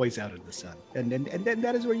they're always out in the sun, and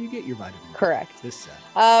that is where you get your vitamin D. Correct. This sun.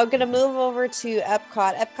 I'm gonna move over to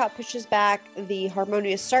Epcot. Epcot pushes back the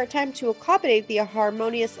Harmonious start time to accommodate the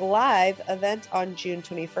Harmonious Live event on June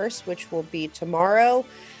 21st, which will be tomorrow.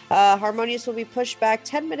 Harmonious will be pushed back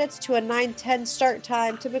 10 minutes to a 9:10 start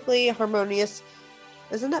time. Typically, Harmonious,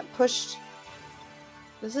 isn't that pushed?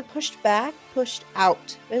 Is it pushed back? Pushed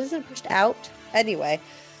out? Isn't it pushed out? Anyway,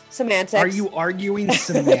 semantics. Are you arguing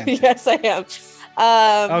semantics? Yes, I am.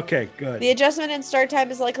 Okay, good. The adjustment in start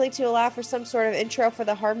time is likely to allow for some sort of intro for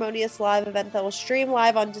the Harmonious live event that will stream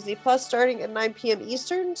live on Disney Plus starting at 9 p.m.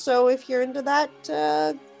 Eastern. So if you're into that,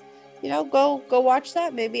 go watch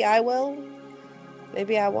that. Maybe I will.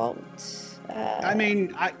 Maybe I won't. I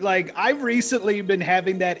mean, I've recently been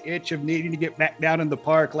having that itch of needing to get back down in the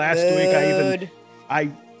park. Last week,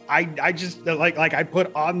 I just I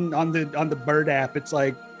put on the Bird app. It's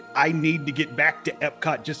like I need to get back to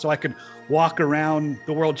Epcot just so I can walk around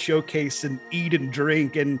the World Showcase and eat and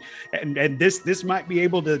drink, and this might be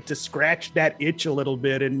able to scratch that itch a little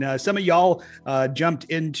bit. And some of y'all jumped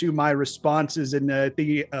into my responses, and at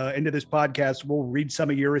the end of this podcast, we'll read some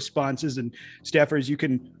of your responses. And Steffers, you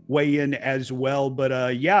can weigh in as well.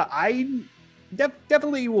 But yeah, I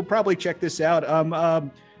definitely will probably check this out.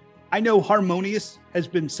 I know Harmonious has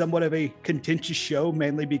been somewhat of a contentious show,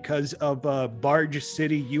 mainly because of Barge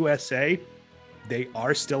City, USA. They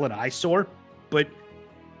are still an eyesore, but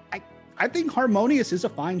I think Harmonious is a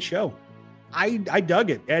fine show. I dug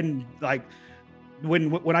it, and like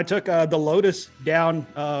when I took the Lotus down,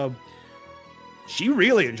 she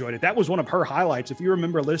really enjoyed it. That was one of her highlights. If you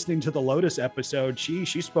remember listening to the Lotus episode, she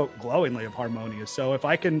spoke glowingly of Harmonious. So if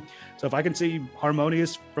I can see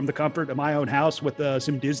Harmonious from the comfort of my own house with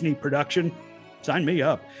some Disney production, sign me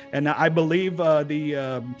up. And I believe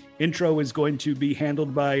the intro is going to be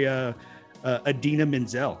handled by Adina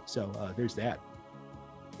Menzel. So there's that.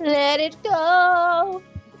 Let it go.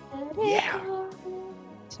 Yeah.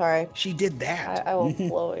 Sorry. She did that. I will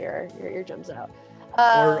blow your eardrums out.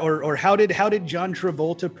 Or how did John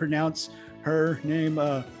Travolta pronounce her name?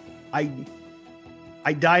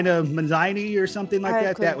 Idina Menzel or something like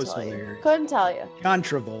that. That was hilarious. Couldn't tell you. John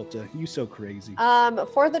Travolta, you so crazy.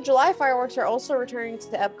 4th of July fireworks are also returning to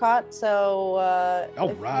Epcot. So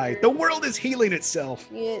all right, the world is healing itself.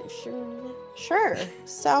 Yeah, sure.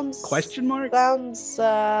 Sounds question mark. Sounds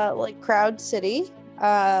like Crowd City.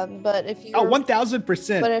 But if you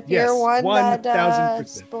 1000%. But if you're one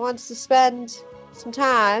that wants to spend some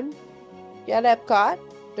time at Epcot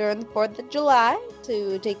during the 4th of July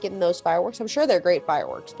to take in those fireworks. I'm sure they're great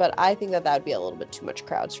fireworks, but I think that would be a little bit too much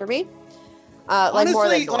crowds for me. Honestly, more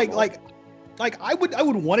than normal. like I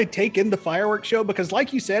would want to take in the fireworks show, because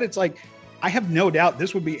like you said, it's like I have no doubt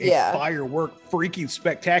this would be a firework freaking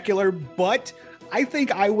spectacular, but I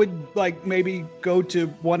think I would maybe go to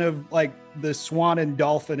one of the Swan and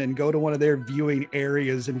Dolphin and go to one of their viewing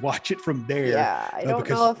areas and watch it from there. Yeah, I don't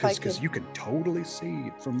know if I could. Because you can totally see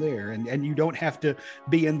it from there, and you don't have to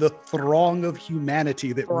be in the throng of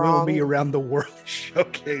humanity that will be around the World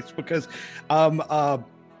Showcase. Because on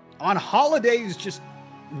holidays, just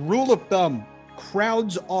rule of thumb,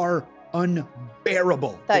 crowds are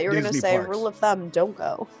unbearable. Thought you were going to say rule of thumb, don't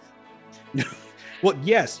go. Well,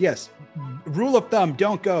 yes. Rule of thumb,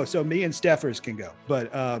 don't go. So me and Steffers can go.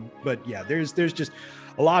 But yeah, there's just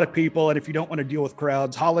a lot of people. And if you don't want to deal with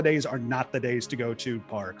crowds, holidays are not the days to go to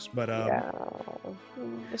parks. But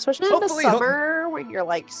especially in the summer when you're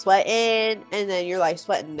sweating, and then you're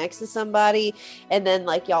sweating next to somebody, and then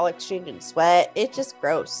y'all exchanging sweat. It's just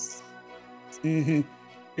gross. Mm-hmm.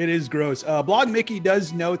 It is gross. Blog Mickey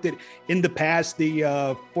does note that in the past, the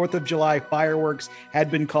 4th of July fireworks had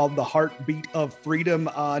been called the Heartbeat of Freedom.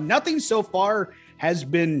 Nothing so far has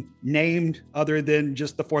been named other than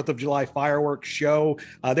just the 4th of July fireworks show.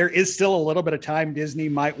 There is still a little bit of time Disney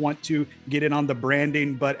might want to get in on the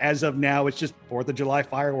branding, but as of now, it's just 4th of July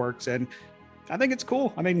fireworks. And I think it's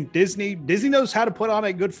cool. I mean, Disney knows how to put on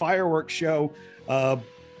a good fireworks show.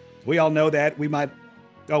 We all know that.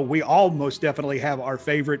 We all most definitely have our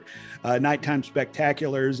favorite nighttime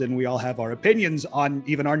spectaculars, and we all have our opinions on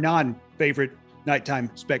even our non-favorite nighttime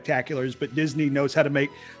spectaculars, but Disney knows how to make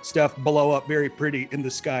stuff blow up very pretty in the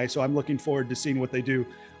sky. So I'm looking forward to seeing what they do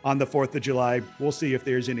on the 4th of July. We'll see if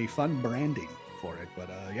there's any fun branding for it, but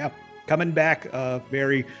yeah, coming back,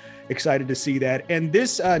 very excited to see that. And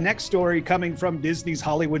this next story coming from Disney's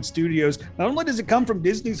Hollywood Studios. Not only does it come from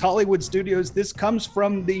Disney's Hollywood Studios, this comes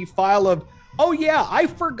from the file of, oh yeah, I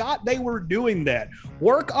forgot they were doing that.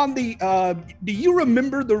 Work on the, do you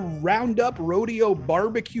remember the Roundup Rodeo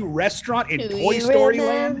Barbecue Restaurant in Toy Story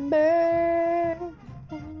Land?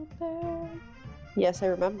 Yes, I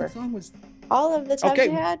remember. What song was all of the time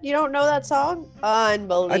you had? You don't know that song?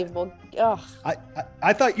 Unbelievable.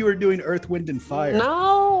 I thought you were doing Earth, Wind, and Fire.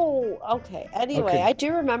 No. Okay. Anyway, I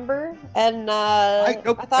do remember, and I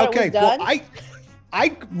thought it was done. Well,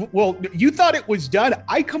 Well, you thought it was done.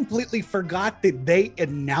 I completely forgot that they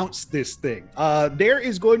announced this thing. There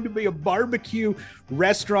is going to be a barbecue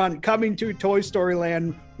restaurant coming to Toy Story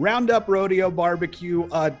Land, Roundup Rodeo Barbecue.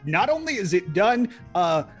 Not only is it done,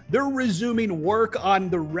 they're resuming work on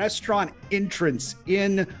the restaurant entrance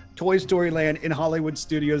in Toy Story Land in Hollywood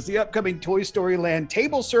Studios. The upcoming Toy Story Land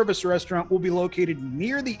table service restaurant will be located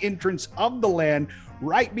near the entrance of the land,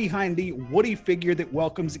 right behind the Woody figure that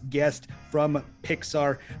welcomes guests from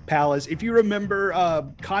Pixar Palace. If you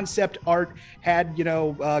remember, concept art had,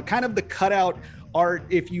 kind of the cutout art.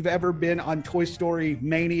 If you've ever been on Toy Story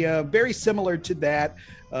Mania, very similar to that,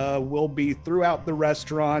 will be throughout the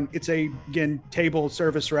restaurant. It's again, table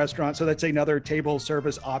service restaurant. So that's another table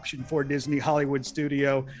service option for Disney Hollywood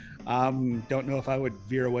Studio. Don't know if I would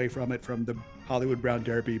veer away from it from the Hollywood Brown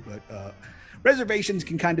Derby, but, reservations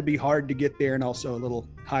can kind of be hard to get there and also a little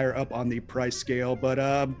higher up on the price scale,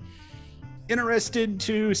 but interested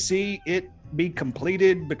to see it be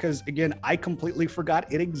completed because, again, I completely forgot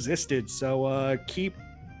it existed. So keep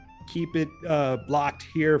it blocked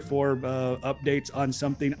here for updates on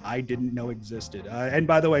something I didn't know existed. And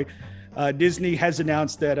by the way, Disney has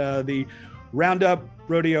announced that the Roundup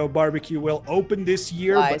Rodeo Barbecue will open this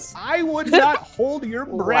year, Lies. but I would not hold your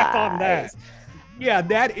breath on that. Yeah,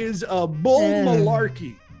 that is a bull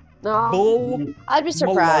malarkey. No, Bull. I'd be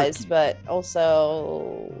surprised, malarkey. but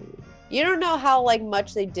also you don't know how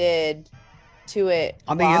much they did to it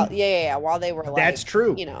On while, the while they were That's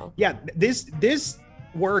true. Yeah, this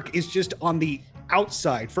work is just on the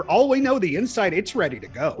outside. For all we know, the inside, it's ready to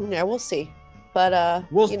go. Yeah, we'll see. But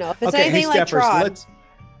if it's okay, anything like Steppers,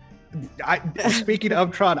 Tron, speaking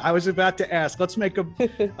of Tron, I was about to ask. Let's make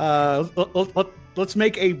let's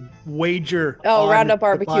make a wager. oh, on Roundup the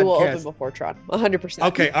Barbecue will podcast. open before Tron, 100%.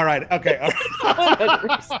 Okay, all right. 100%.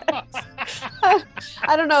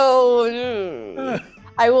 I don't know.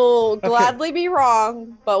 I will gladly be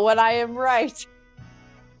wrong, but when I am right,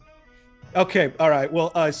 Okay, all right.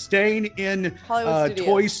 Well, staying in Hollywood Studios.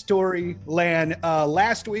 Toy Story Land,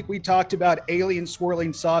 last week we talked about Alien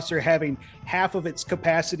Swirling Saucer having half of its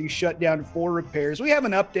capacity shut down for repairs. We have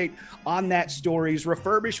an update on that stories.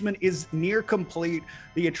 Refurbishment is near complete.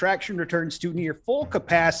 The attraction returns to near full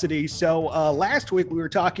capacity. So last week we were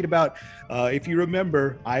talking about, if you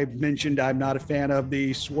remember, I mentioned I'm not a fan of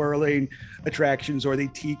the swirling attractions or the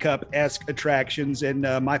teacup-esque attractions. And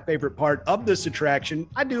my favorite part of this attraction,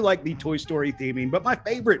 I do like the Toy Story theming, but my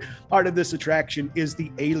favorite part of this attraction is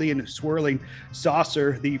the Alien Swirling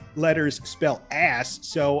Saucer. The letters spell ass.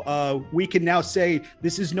 So we can now say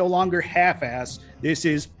this is no longer half-ass. This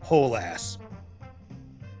is whole ass.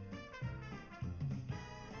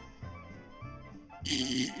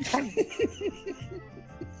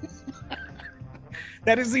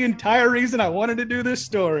 That is the entire reason I wanted to do this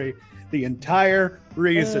story. The entire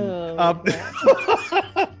reason.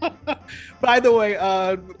 By the way,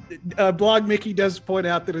 Blog Mickey does point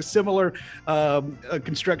out that a similar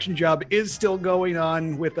construction job is still going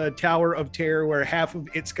on with a Tower of Terror, where half of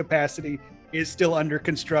its capacity is still under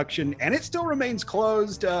construction, and it still remains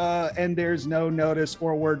closed, and there's no notice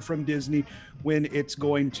or word from Disney when it's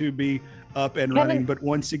going to be up and running. But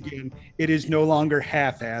once again, it is no longer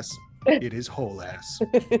half-ass. It is whole ass.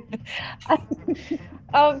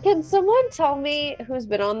 Can someone tell me who's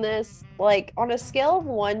been on this? Like, on a scale of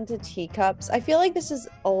 1 to teacups, I feel like this is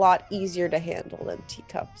a lot easier to handle than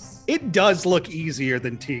teacups. It does look easier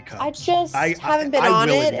than teacups. I just haven't been on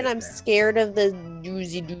will it, admit and I'm that. scared of the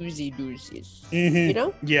doozies. Mhm. You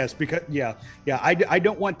know? Yes, because I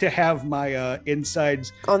don't want to have my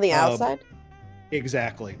insides On the outside?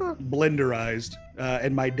 exactly Huh. blenderized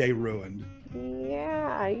and my day ruined.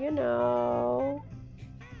 Yeah,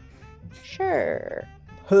 Sure.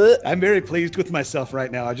 I'm very pleased with myself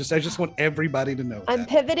right now. I just want everybody to know I'm that.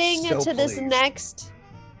 pivoting So to this pleased. next.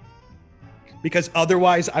 Because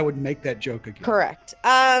otherwise I would make that joke again. Correct.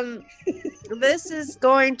 This is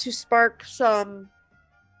going to spark some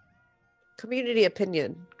community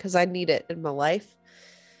opinion because I need it in my life.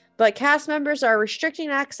 But cast members are restricting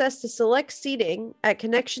access to select seating at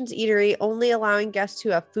Connections Eatery, only allowing guests who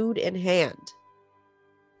have food in hand.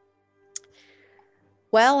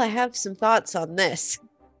 Well, I have some thoughts on this.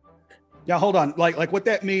 Yeah, hold on. Like what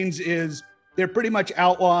that means is they're pretty much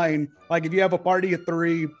outline, like if you have a party of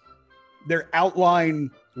 3, they're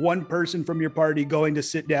outline one person from your party going to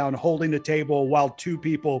sit down, holding the table while 2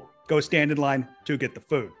 people go stand in line to get the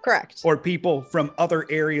food. Correct. Or people from other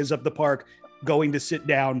areas of the park going to sit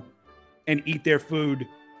down and eat their food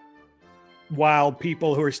while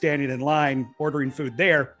people who are standing in line ordering food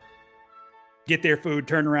there get their food,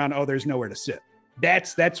 turn around, oh, there's nowhere to sit.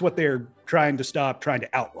 That's what they're trying to stop, trying to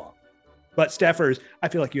outlaw. But Steffers, I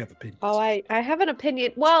feel like you have opinions. Oh, I have an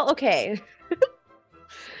opinion. Well, okay.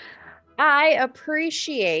 I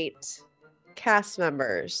appreciate cast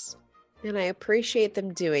members and I appreciate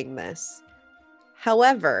them doing this.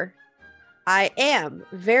 However, I am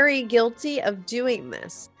very guilty of doing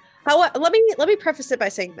this. However, let me preface it by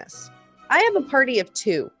saying this. I have a party of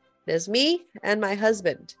 2. There's me and my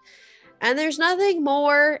husband. And there's nothing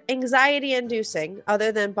more anxiety inducing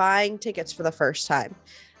other than buying tickets for the first time.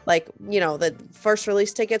 Like, you know, the first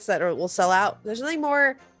release tickets that will sell out. There's nothing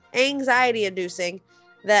more anxiety inducing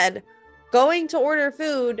than going to order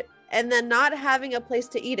food and then not having a place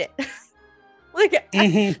to eat it.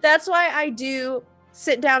 That's why I do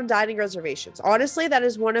sit down dining reservations. Honestly, that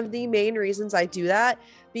is one of the main reasons I do that,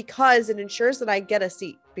 because it ensures that I get a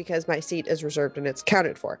seat because my seat is reserved and it's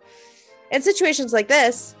accounted for. In situations like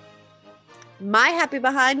this, my happy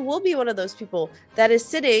behind will be one of those people that is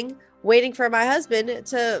sitting waiting for my husband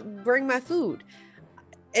to bring my food.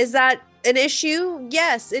 Is that an issue?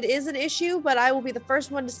 Yes, it is an issue, but I will be the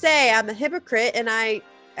first one to say I'm a hypocrite and I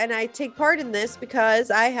take part in this because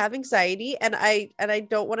I have anxiety and I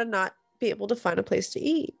don't want to not be able to find a place to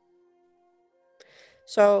eat.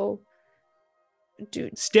 So,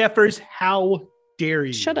 dude, Steffers, how dare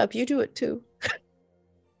you? Shut up, you do it too.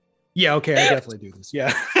 Yeah, okay, I definitely do this.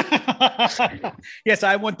 Yeah. Yes,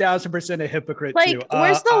 I'm 1000% a hypocrite too.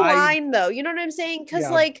 Where's the line though? You know what I'm saying? Because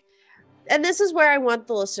Yeah. and this is where I want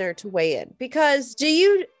the listener to weigh in, because do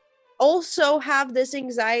you also have this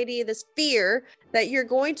anxiety, this fear that you're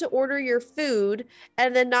going to order your food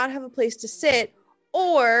and then not have a place to sit?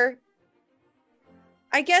 Or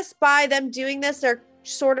I guess by them doing this, they're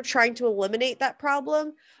sort of trying to eliminate that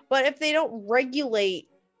problem. But if they don't regulate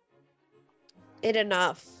it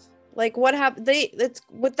enough, like what happened? It's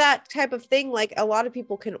with that type of thing, like a lot of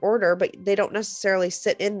people can order, but they don't necessarily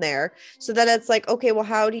sit in there. So then it's like, okay, well,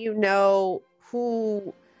 how do you know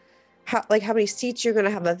how many seats you're going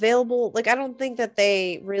to have available? Like, I don't think that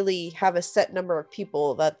they really have a set number of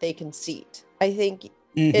people that they can seat. I think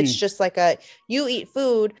it's just like you eat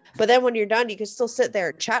food, but then when you're done, you can still sit there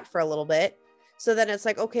and chat for a little bit. So then it's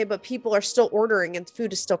like, okay, but people are still ordering and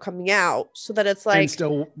food is still coming out. So that it's like, and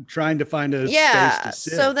still trying to find a space to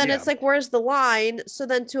sit. So then it's like, where's the line? So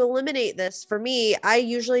then to eliminate this for me, I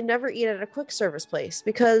usually never eat at a quick service place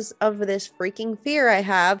because of this freaking fear I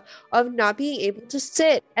have of not being able to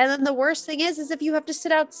sit. And then the worst thing is if you have to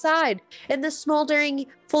sit outside in the smoldering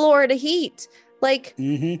Florida heat, like,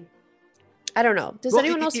 I don't know. Does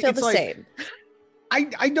anyone else feel the same?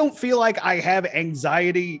 I don't feel like I have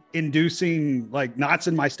anxiety inducing like knots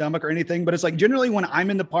in my stomach or anything, but it's like generally when I'm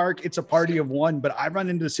in the park, it's a party of 1, but I run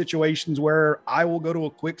into situations where I will go to a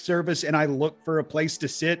quick service and I look for a place to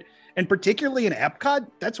sit. And particularly in Epcot,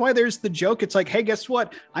 that's why there's the joke. It's like, hey, guess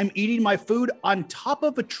what? I'm eating my food on top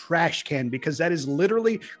of a trash can because that is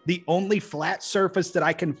literally the only flat surface that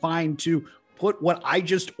I can find to put what I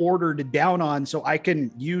just ordered down on, so I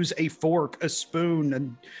can use a fork, a spoon,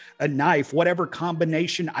 and a knife, whatever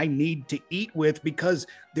combination I need to eat with, because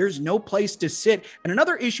there's no place to sit. And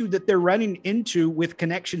another issue that they're running into with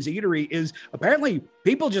Connections Eatery is apparently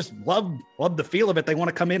people just love the feel of it. They want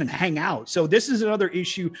to come in and hang out. So this is another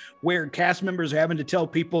issue where cast members are having to tell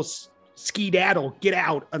people skedaddle, get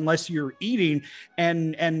out unless you're eating.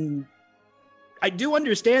 And I do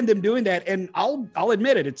understand them doing that. And I'll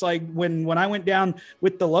admit it. It's like when I went down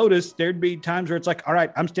with the Lotus, there'd be times where it's like, all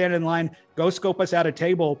right, I'm standing in line, go scope us out a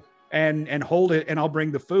table and hold it and I'll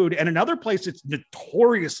bring the food. And another place that's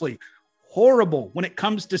notoriously horrible when it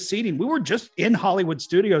comes to seating. We were just in Hollywood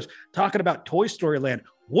Studios talking about Toy Story Land.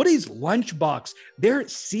 Woody's Lunchbox, their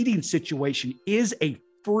seating situation is a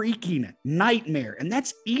freaking nightmare. And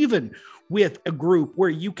that's even with a group where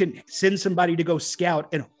you can send somebody to go scout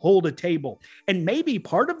and hold a table. And maybe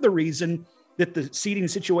part of the reason that the seating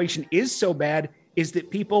situation is so bad is that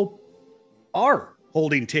people are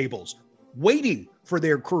holding tables, waiting for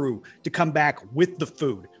their crew to come back with the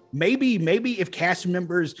food. Maybe if cast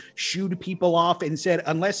members shooed people off and said,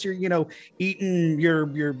 unless you're, eating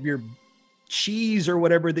your cheese or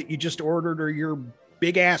whatever that you just ordered, or your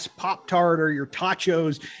big ass Pop-Tart or your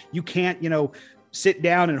tachos, you can't, sit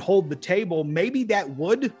down and hold the table. Maybe that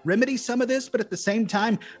would remedy some of this, but at the same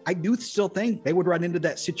time, I do still think they would run into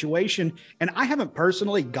that situation. And I haven't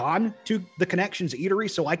personally gone to the Connections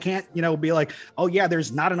Eatery, so I can't, be like, oh yeah,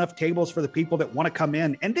 there's not enough tables for the people that want to come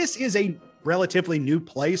in. And this is a relatively new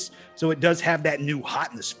place, so it does have that new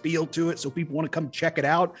hotness feel to it, so people want to come check it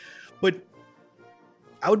out. But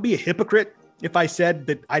I would be a hypocrite if I said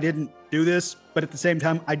that I didn't do this, but at the same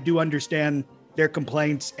time, I do understand their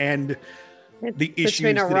complaints. And the issues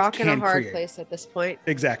between a that rock it and a can hard create. place at this point.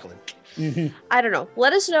 Exactly. Mhm. I don't know.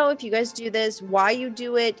 Let us know if you guys do this, why you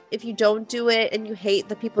do it. If you don't do it and you hate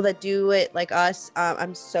the people that do it, like us,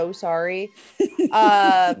 I'm so sorry.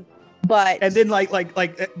 But And then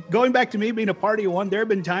going back to me being a party of one, there have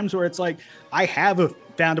been times where it's like I have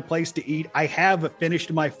found a place to eat. I have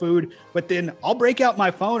finished my food, but then I'll break out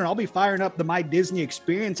my phone and I'll be firing up the My Disney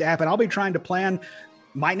Experience app and I'll be trying to plan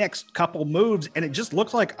my next couple moves. And it just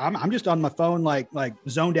looks like I'm just on my phone, like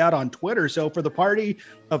zoned out on Twitter. So for the party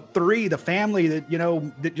of 3, the family that,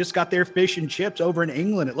 that just got their fish and chips over in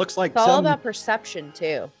England, it looks like it's all about perception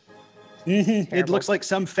too. It looks like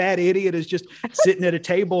some fat idiot is just sitting at a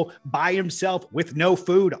table by himself with no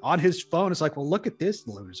food on his phone. It's like, well, look at this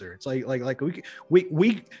loser. It's like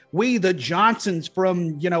we the Johnsons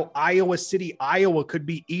from Iowa City, Iowa, could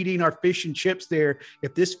be eating our fish and chips there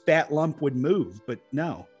if this fat lump would move. But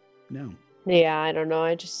no. Yeah, I don't know.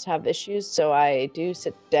 I just have issues, so I do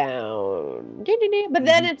sit down. But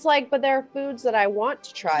then it's like, but there are foods that I want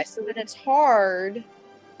to try, so then it's hard.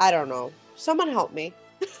 I don't know. Someone help me.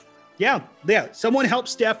 Yeah. Someone help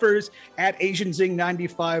Steffers at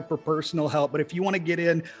AsianZing95 for personal help. But if you want to get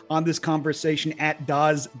in on this conversation at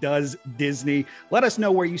Daz Does Disney, let us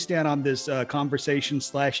know where you stand on this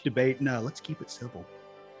conversation/debate. And let's keep it civil.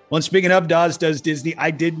 Well, and speaking of Daz Does Disney, I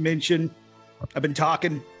did mention I've been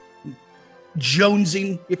talking,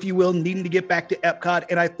 jonesing, if you will, needing to get back to Epcot.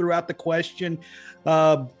 And I threw out the question.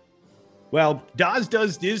 Daz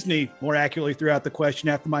Does Disney, more accurately, threw out the question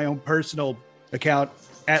after my own personal account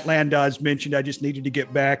at Landaz mentioned I just needed to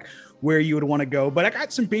get back where you would want to go. But I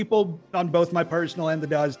got some people on both my personal and the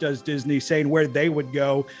Daz Does Disney saying where they would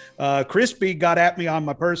go. Crispy got at me on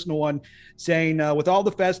my personal one saying with all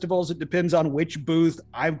the festivals, it depends on which booth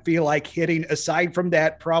I feel like hitting. Aside from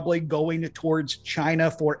that, probably going towards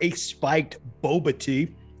China for a spiked boba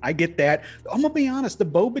tea. I get that. I'm going to be honest, the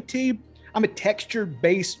boba tea, I'm a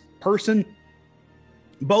texture-based person.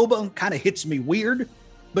 Boba kind of hits me weird.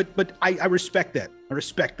 But I respect that. I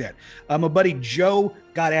respect that. My buddy Joe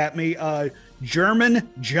got at me. German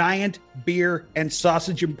Giant Beer and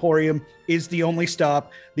Sausage Emporium is the only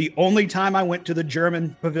stop. The only time I went to the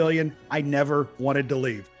German pavilion, I never wanted to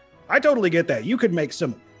leave. I totally get that. You could make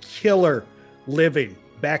some killer living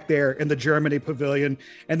back there in the Germany pavilion.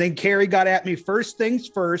 And then Carrie got at me. First things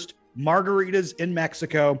first, margaritas in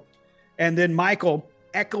Mexico. And then Michael,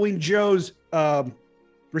 echoing Joe's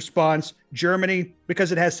response, Germany,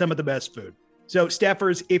 because it has some of the best food. So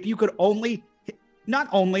Steffers, if you could if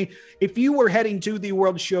you were heading to the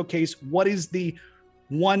World Showcase, what is the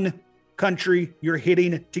one country you're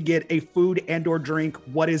hitting to get a food and or drink?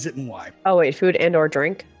 What is it and why? Oh wait, food and or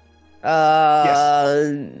drink?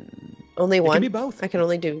 Yes. Only one? It can be both. I can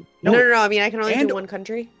only do No. No. I mean, I can only do one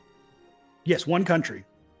country. Yes, one country.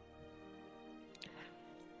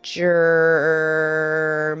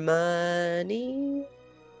 Germany.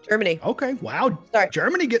 Okay. Wow. Sorry.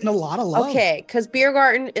 Germany getting a lot of love. Okay, because Beer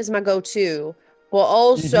Garden is my go-to, but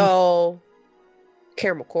also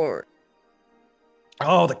caramel corn.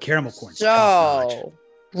 Oh, the caramel corn. So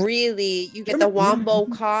really, you get the wombo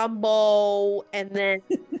combo, and then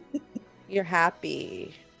you're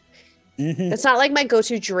happy. It's not like my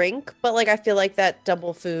go-to drink, but like I feel like that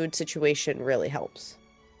double food situation really helps.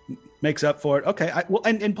 Makes up for it. Okay.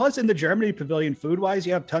 And plus in the Germany pavilion, food wise,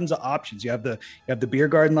 you have tons of options. You have the Beer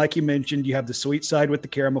Garden, like you mentioned. You have the sweet side with the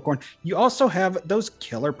caramel corn. You also have those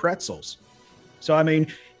killer pretzels. So I mean,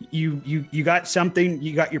 you got something.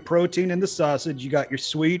 You got your protein in the sausage. You got your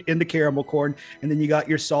sweet in the caramel corn, and then you got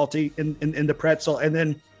your salty in the pretzel. And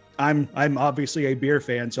then I'm obviously a beer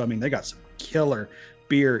fan, so I mean they got some killer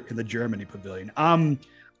beer in the Germany pavilion.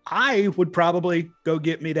 I would probably go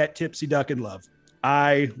get me that Tipsy Duck in Love.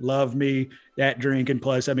 I love me that drink. And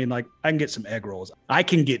plus, I mean, like, I can get some egg rolls. I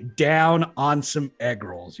can get down on some egg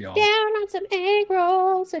rolls, y'all. Down on some egg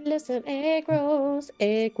rolls and listen, egg rolls.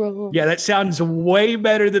 Yeah, that sounds way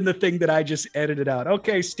better than the thing that I just edited out.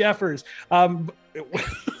 Okay, Steffers.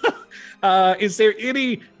 Is there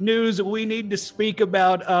any news we need to speak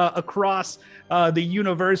about across the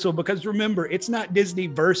Universal? Because remember, it's not Disney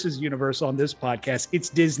versus Universal on this podcast. It's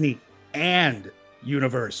Disney and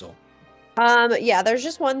Universal. Yeah, there's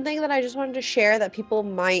just one thing that I just wanted to share that people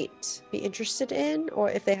might be interested in, or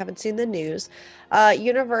if they haven't seen the news.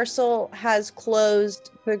 Universal has closed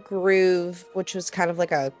the Groove, which was kind of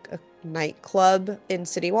like a nightclub in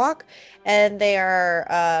City Walk, and they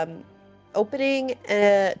are opening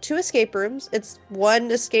 2 escape rooms. It's one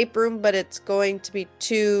escape room, but it's going to be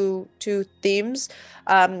two themes.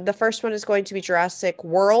 The first one is going to be Jurassic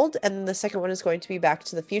World, and the second one is going to be Back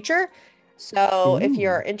to the Future. So if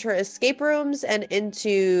you're into escape rooms and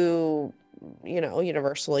into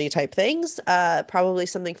universally type things. Probably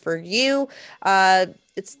something for you.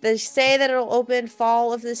 They say that it'll open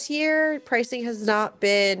fall of this year. Pricing has not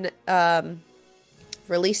been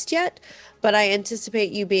released yet, but I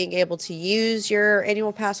anticipate you being able to use your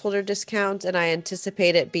annual pass holder discount, and I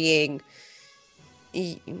anticipate it being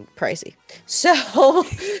pricey. So,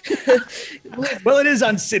 well, it is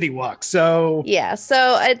on City Walk, so yeah,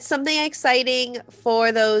 so it's something exciting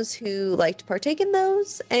for those who like to partake in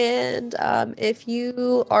those. And if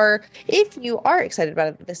you are excited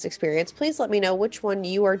about this experience, please let me know which one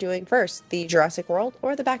you are doing first, the Jurassic World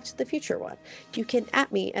or the Back to the Future one. You can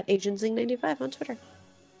 @me at AgentZing95 on Twitter.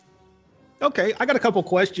 Okay, I got a couple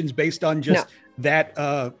questions based on just that.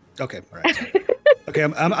 Okay, all right. Sorry. Okay,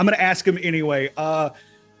 I'm going to ask him anyway.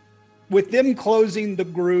 With them closing the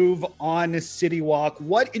Groove on City Walk,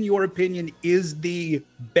 what, in your opinion, is the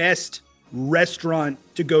best restaurant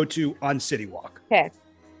to go to on City Walk? Okay,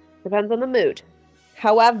 depends on the mood.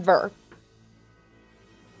 However,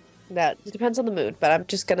 that depends on the mood. But I'm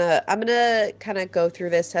gonna kind of go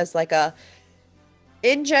through this as like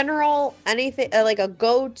in general, anything like a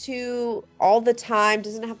go-to all the time,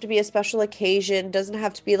 doesn't have to be a special occasion, doesn't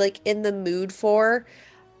have to be like in the mood for.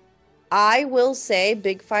 I will say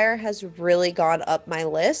Big Fire has really gone up my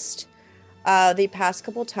list. The past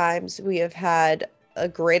couple times we have had a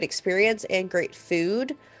great experience and great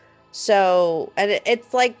food. So, and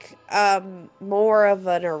it's like more of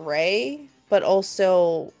an array, but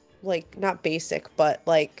also like not basic, but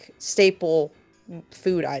like staple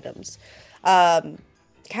food items.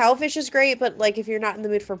 Cowfish is great, but like if you're not in the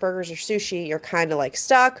mood for burgers or sushi, you're kind of like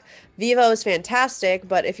stuck. Vivo is fantastic,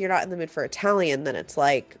 but if you're not in the mood for Italian, then it's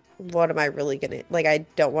like, what am I really gonna like? I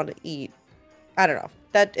don't want to eat. I don't know.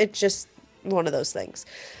 That it's just one of those things.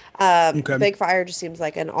 Okay. Big Fire just seems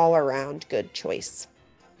like an all-around good choice.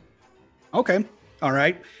 Okay. All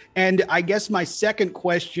right. And I guess my second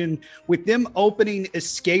question, with them opening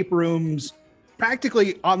escape rooms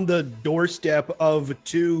practically on the doorstep of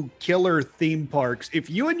 2 killer theme parks, if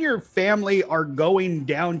you and your family are going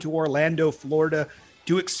down to Orlando, Florida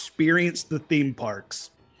to experience the theme parks,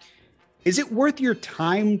 is it worth your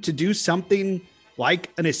time to do something like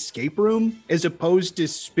an escape room as opposed to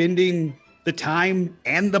spending the time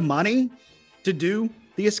and the money to do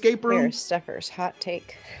the escape room? Here's Steffer's hot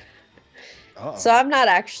take. Uh-oh. So I've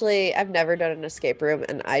never done an escape room,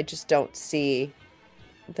 and I just don't see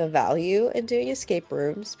the value in doing escape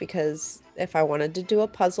rooms, because if I wanted to do a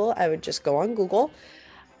puzzle, I would just go on Google.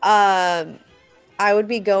 I would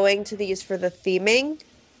be going to these for the theming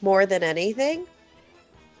more than anything.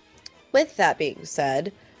 With that being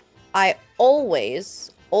said, I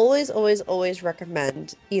always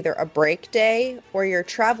recommend either a break day or your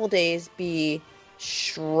travel days be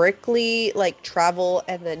strictly like travel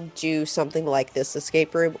and then do something like this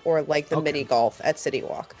escape room or like the mini golf at City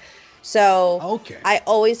Walk. So I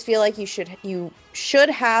always feel like you should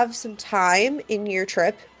have some time in your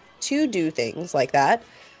trip to do things like that.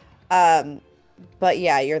 But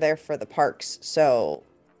yeah, you're there for the parks. So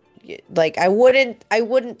like I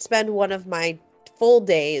wouldn't spend one of my full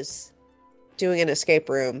days doing an escape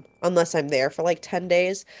room unless I'm there for like 10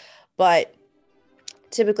 days. But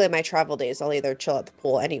typically my travel days, I'll either chill at the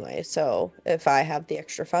pool anyway. So if I have the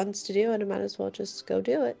extra funds to do it, I might as well just go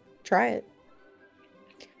do it. Try it.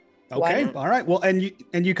 Okay. All right. Well, and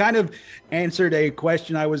you kind of answered a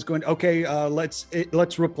question I was going. Okay. Let's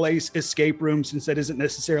replace escape room, since that isn't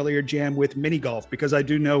necessarily your jam, with mini golf, because I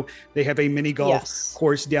do know they have a mini golf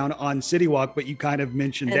course down on City Walk, but you kind of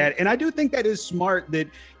mentioned that. And I do think that is smart that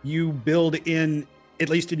you build in, at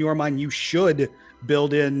least in your mind, you should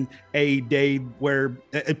build in a day where,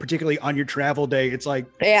 particularly on your travel day, it's like,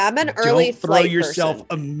 yeah, I'm an early throw flight yourself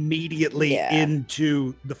person. Immediately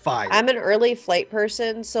into the fire. I'm an early flight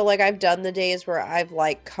person, so like I've done the days where I've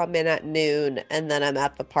like come in at noon and then I'm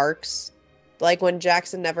at the parks. Like when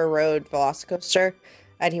Jackson never rode Velocicoaster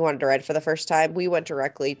and he wanted to ride it for the first time, we went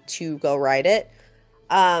directly to go ride it.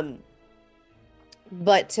 But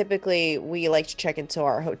typically we like to check into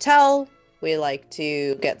our hotel. We like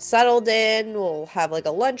to get settled in. We'll have like a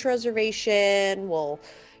lunch reservation. We'll,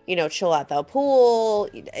 chill at the pool.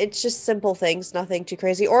 It's just simple things, nothing too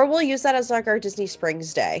crazy. Or we'll use that as like our Disney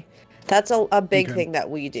Springs day. That's a big thing that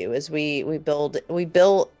we do is we build,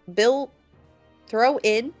 throw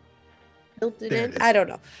in, built it in. I don't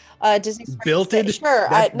know. Disney Springs built it. Sure.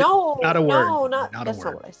 No, not a word. No, that's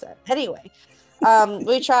not what I said. Anyway.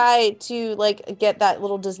 We try to like get that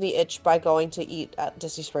little Disney itch by going to eat at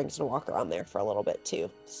Disney Springs and walk around there for a little bit too.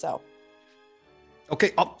 So,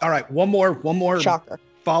 okay, all right, one more shocker.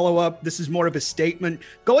 follow up. This is more of a statement.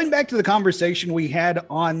 Going back to the conversation we had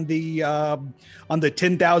on the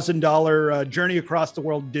 $10,000 Journey Across the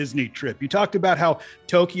World Disney trip, you talked about how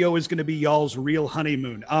Tokyo is going to be y'all's real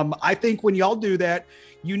honeymoon. I think when y'all do that,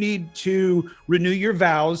 you need to renew your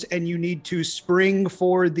vows and you need to spring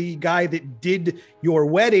for the guy that did your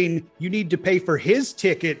wedding. You need to pay for his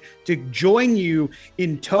ticket to join you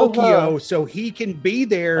in Tokyo so he can be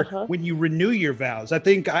there when you renew your vows. I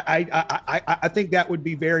think I think that would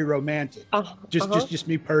be very romantic. Just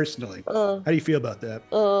me personally. How do you feel about that?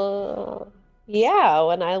 Yeah,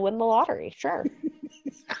 when I win the lottery, sure.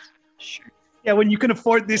 Sure. Yeah, when you can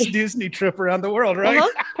afford this Disney trip around the world, right?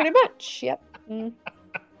 Pretty much. Yep.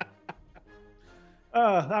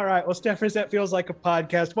 All right. Well, Steffers, that feels like a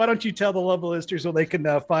podcast. Why don't you tell the lovely listeners where they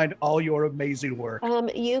can find all your amazing work?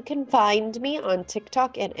 You can find me on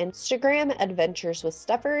TikTok and Instagram, Adventures with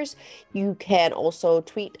Steffers. You can also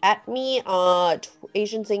tweet at me,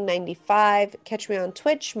 AsianZing95. Catch me on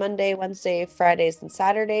Twitch Monday, Wednesday, Fridays, and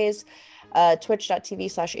Saturdays.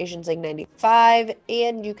 Twitch.tv/AsianZing95.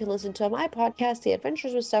 And you can listen to my podcast, the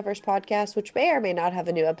Adventures with Steffers podcast, which may or may not have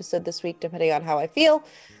a new episode this week, depending on how I feel.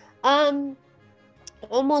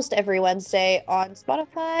 Almost every Wednesday on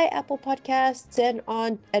Spotify, Apple Podcasts, and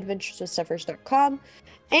on adventureswithsteffers.com.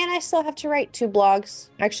 And I still have to write 2 blogs.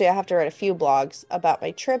 Actually, I have to write a few blogs about my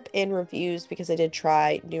trip and reviews because I did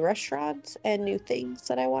try new restaurants and new things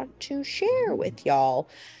that I want to share with y'all.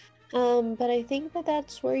 But I think that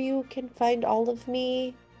that's where you can find all of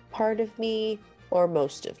me, part of me, or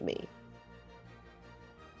most of me.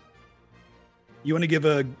 You want to give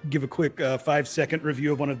a quick 5-second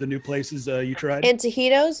review of one of the new places you tried?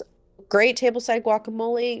 Antojitos, great tableside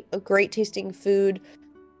guacamole, a great tasting food.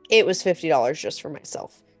 It was $50 just for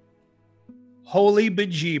myself. Holy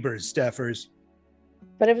bejeebers, Steffers.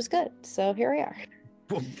 But it was good, so here we are.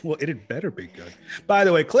 Well, it had better be good. By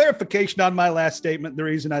the way, clarification on my last statement. The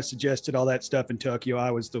reason I suggested all that stuff in Tokyo, I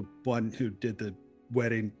was the one who did the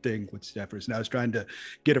wedding thing with Steffers, and I was trying to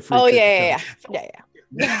get a free ticket. Yeah.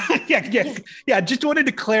 Just wanted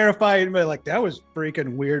to clarify and be like, that was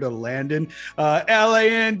freaking weird of Landon.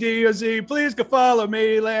 LANDOZ, please go follow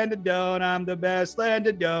me, Landon Doan. I'm the best,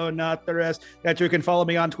 Landon Doan, not the rest. That you can follow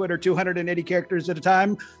me on Twitter, 280 characters at a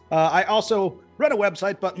time. I also run a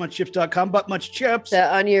website, buttmunchchips.com,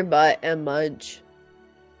 buttmunchchips. On your butt and munch.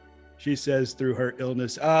 She says through her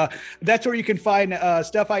illness. That's where you can find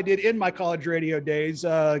stuff I did in my college radio days,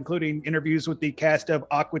 including interviews with the cast of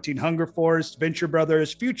Aqua Teen Hunger Force, Venture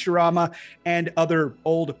Brothers, Futurama, and other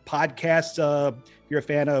old podcasts. If you're a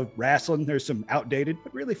fan of wrestling, there's some outdated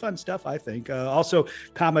but really fun stuff, I think. Also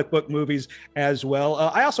comic book movies as well.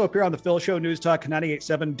 I also appear on the Phil Show, News Talk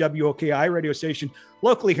 98.7 WOKI radio station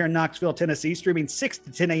locally here in Knoxville, Tennessee, streaming 6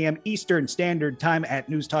 to 10 a.m. Eastern Standard Time at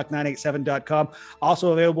newstalk987.com.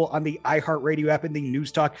 Also available on the iHeartRadio app and the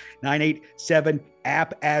News Talk 987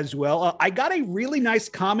 app as well. I got a really nice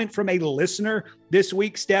comment from a listener this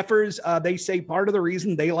week, Steffers. They say part of the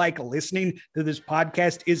reason they like listening to this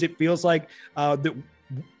podcast is it feels like that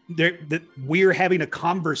we're having a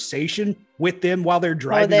conversation with them while they're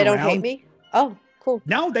driving they around. Don't hate me? Oh, cool.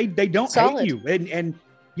 No, they don't Solid. hate you. And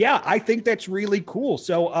yeah, I think that's really cool.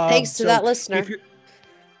 So thanks to that listener.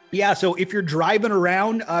 So if you're driving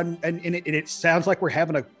around and it sounds like we're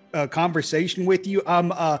having a conversation with you,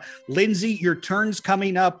 Lindsay, your turn's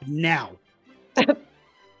coming up now.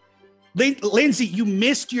 Lindsay, you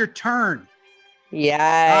missed your turn.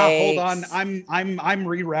 Yeah. Hold on. I'm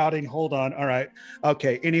rerouting. Hold on. All right.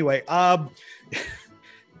 Okay. Anyway, but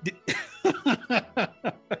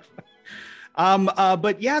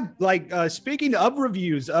yeah, speaking of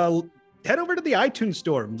reviews, head over to the iTunes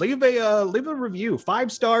store, leave a review,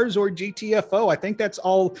 5 stars or GTFO. I think that's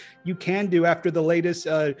all you can do after the latest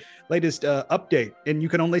update, and you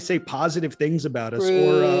can only say positive things about us.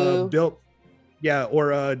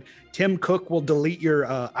 Or Tim Cook will delete your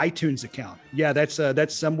iTunes account. Yeah,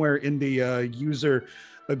 that's somewhere in the user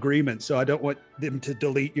agreement. So I don't want them to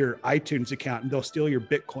delete your iTunes account, and they'll steal your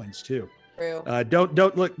Bitcoins too.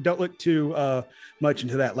 Don't look too much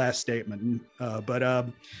into that last statement. But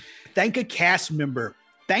thank a cast member,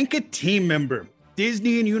 thank a team member.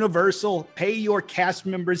 Disney and Universal, pay your cast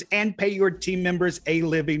members and pay your team members a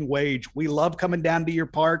living wage. We love coming down to your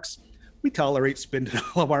parks. We tolerate spending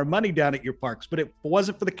all of our money down at your parks, but if it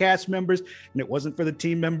wasn't for the cast members and it wasn't for the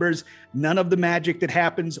team members, none of the magic that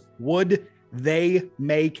happens would they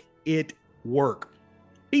make it work.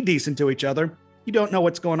 Be decent to each other. You don't know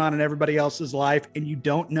what's going on in everybody else's life, and you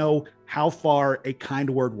don't know how far a kind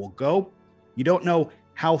word will go. You don't know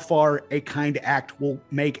how far a kind act will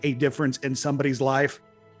make a difference in somebody's life.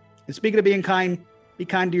 And speaking of being kind, be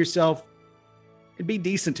kind to yourself, and be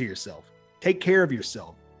decent to yourself. Take care of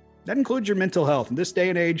yourself. That includes your mental health. In this day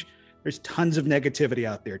and age, there's tons of negativity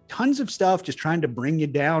out there, tons of stuff just trying to bring you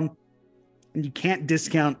down, and you can't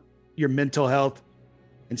discount your mental health.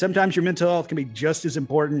 And sometimes your mental health can be just as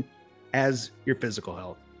important as your physical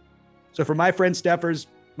health. So for my friend Steffers,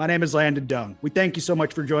 my name is Landon Doan. We thank you so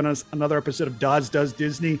much for joining us on another episode of Dawes Does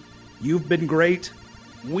Disney. You've been great.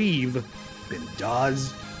 We've been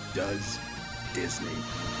Dawes Does Disney.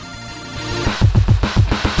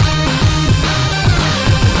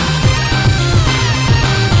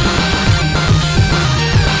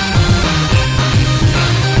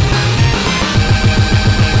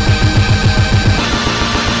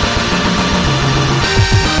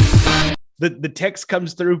 The text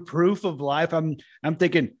comes through, proof of life. I'm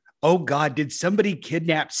thinking, oh God, did somebody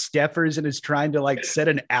kidnap Steffers and is trying to like set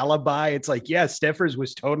an alibi? It's like, yeah, Steffers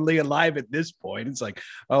was totally alive at this point. It's like,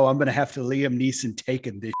 oh, I'm gonna have to Liam Neeson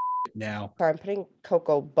taking this now. Sorry, I'm putting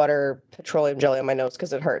cocoa butter petroleum jelly on my nose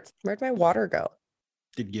because it hurts. Where'd my water go?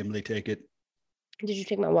 Did Gimli take it? Did you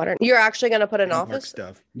take my water? You're actually gonna put an Homework office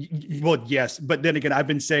stuff? Well, yes, but then again, I've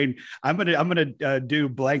been saying I'm gonna do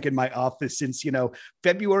blank in my office since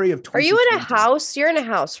February of 2020. Are you in a house? You're in a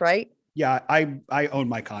house, right? Yeah, I own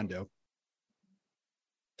my condo.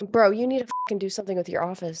 Bro, you need to fucking do something with your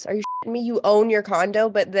office. Are you shitting me? You own your condo,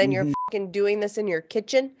 but then you're fucking doing this in your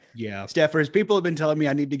kitchen? Yeah, Steffers, people have been telling me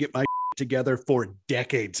I need to get my together for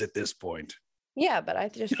decades at this point. Yeah, but I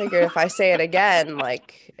just figured if I say it again,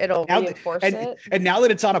 like it'll reinforce it. And now that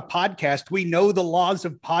it's on a podcast, we know the laws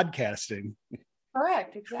of podcasting.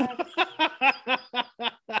 Correct, exactly.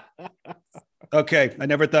 Okay, I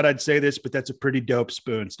never thought I'd say this, but that's a pretty dope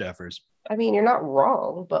spoon, Steffers. I mean, you're not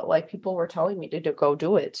wrong, but like people were telling me to go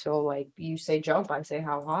do it. So like you say jump, I say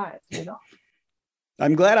how high,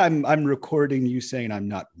 I'm glad I'm recording you saying I'm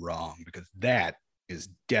not wrong, because that is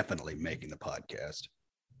definitely making the podcast.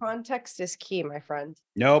 Context is key, my friend.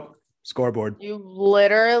 Nope. Scoreboard. You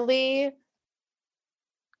literally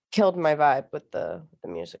killed my vibe with the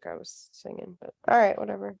music I was singing, but all right,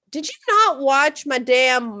 whatever. Did you not watch my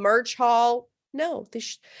damn merch haul? No, the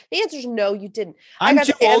answer is no, you didn't. I'm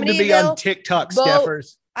too old to be on TikTok,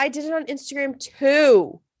 Steffers. I did it on Instagram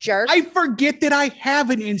too, jerk. I forget that I have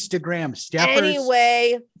an Instagram, Steffers.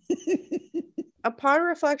 Anyway, upon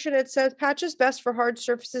reflection, it says patches best for hard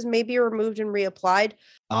surfaces may be removed and reapplied.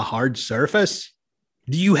 A hard surface?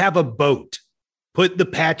 Do you have a boat? Put the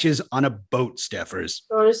patches on a boat, Steffers.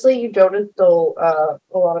 Honestly, you don't instill a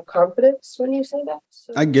lot of confidence when you say that.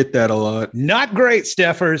 So. I get that a lot. Not great,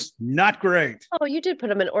 Steffers. Not great. Oh, you did put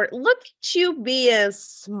them in order. Look at you being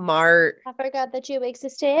smart. I forgot that you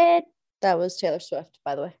existed. That was Taylor Swift,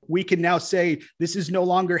 by the way. We can now say this is no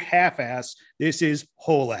longer half-ass. This is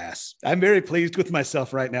whole ass. I'm very pleased with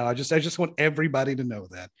myself right now. I just want everybody to know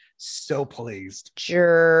that. So pleased. Germany.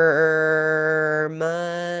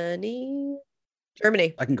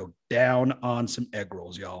 I can go down on some egg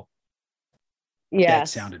rolls, y'all. Yeah. That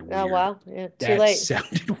sounded weird. Oh, wow. Yeah, That late.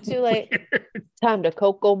 sounded Too late. weird. Time to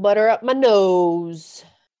cocoa butter up my nose.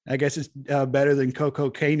 I guess it's better than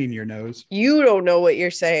cocoa cane in your nose. You don't know what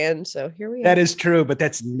you're saying, so here we are. That is true, but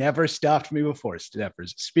that's never stopped me before,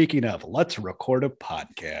 Steffers. Speaking of, let's record a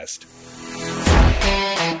podcast.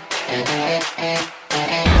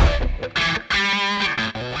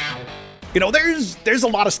 There's a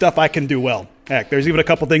lot of stuff I can do well. Heck, there's even a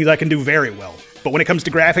couple things I can do very well. But when it comes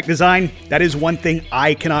to graphic design, that is one thing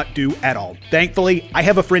I cannot do at all. Thankfully, I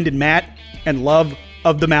have a friend in Matt and Love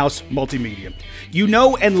of the Mouse Multimedia. You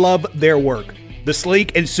know and love their work. The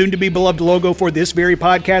sleek and soon-to-be beloved logo for this very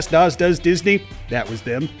podcast, Dawes Does Disney, that was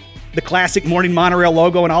them. The classic Morning Monorail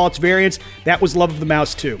logo in all its variants, that was Love of the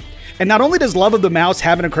Mouse too. And not only does Love of the Mouse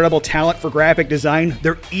have an incredible talent for graphic design,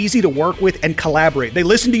 they're easy to work with and collaborate. They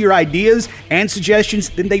listen to your ideas and suggestions,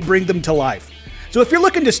 then they bring them to life. So if you're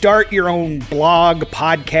looking to start your own blog,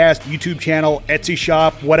 podcast, YouTube channel, Etsy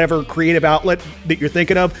shop, whatever creative outlet that you're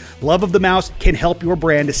thinking of, Love of the Mouse can help your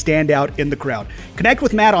brand to stand out in the crowd. Connect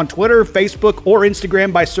with Matt on Twitter, Facebook, or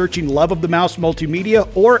Instagram by searching Love of the Mouse Multimedia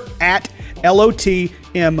or at LOTM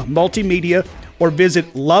Multimedia, or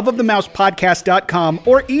visit loveofthemousepodcast.com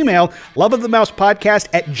or email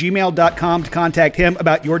loveofthemousepodcast@gmail.com to contact him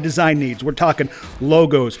about your design needs. We're talking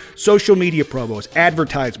logos, social media promos,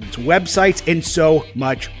 advertisements, websites, and so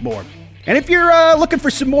much more. And if you're looking for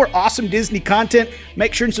some more awesome Disney content,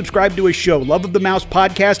 make sure and subscribe to his show, Love of the Mouse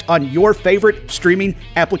Podcast, on your favorite streaming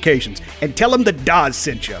applications. And tell him the Dawes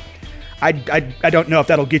sent you. I don't know if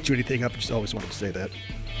that'll get you anything. I just always wanted to say that.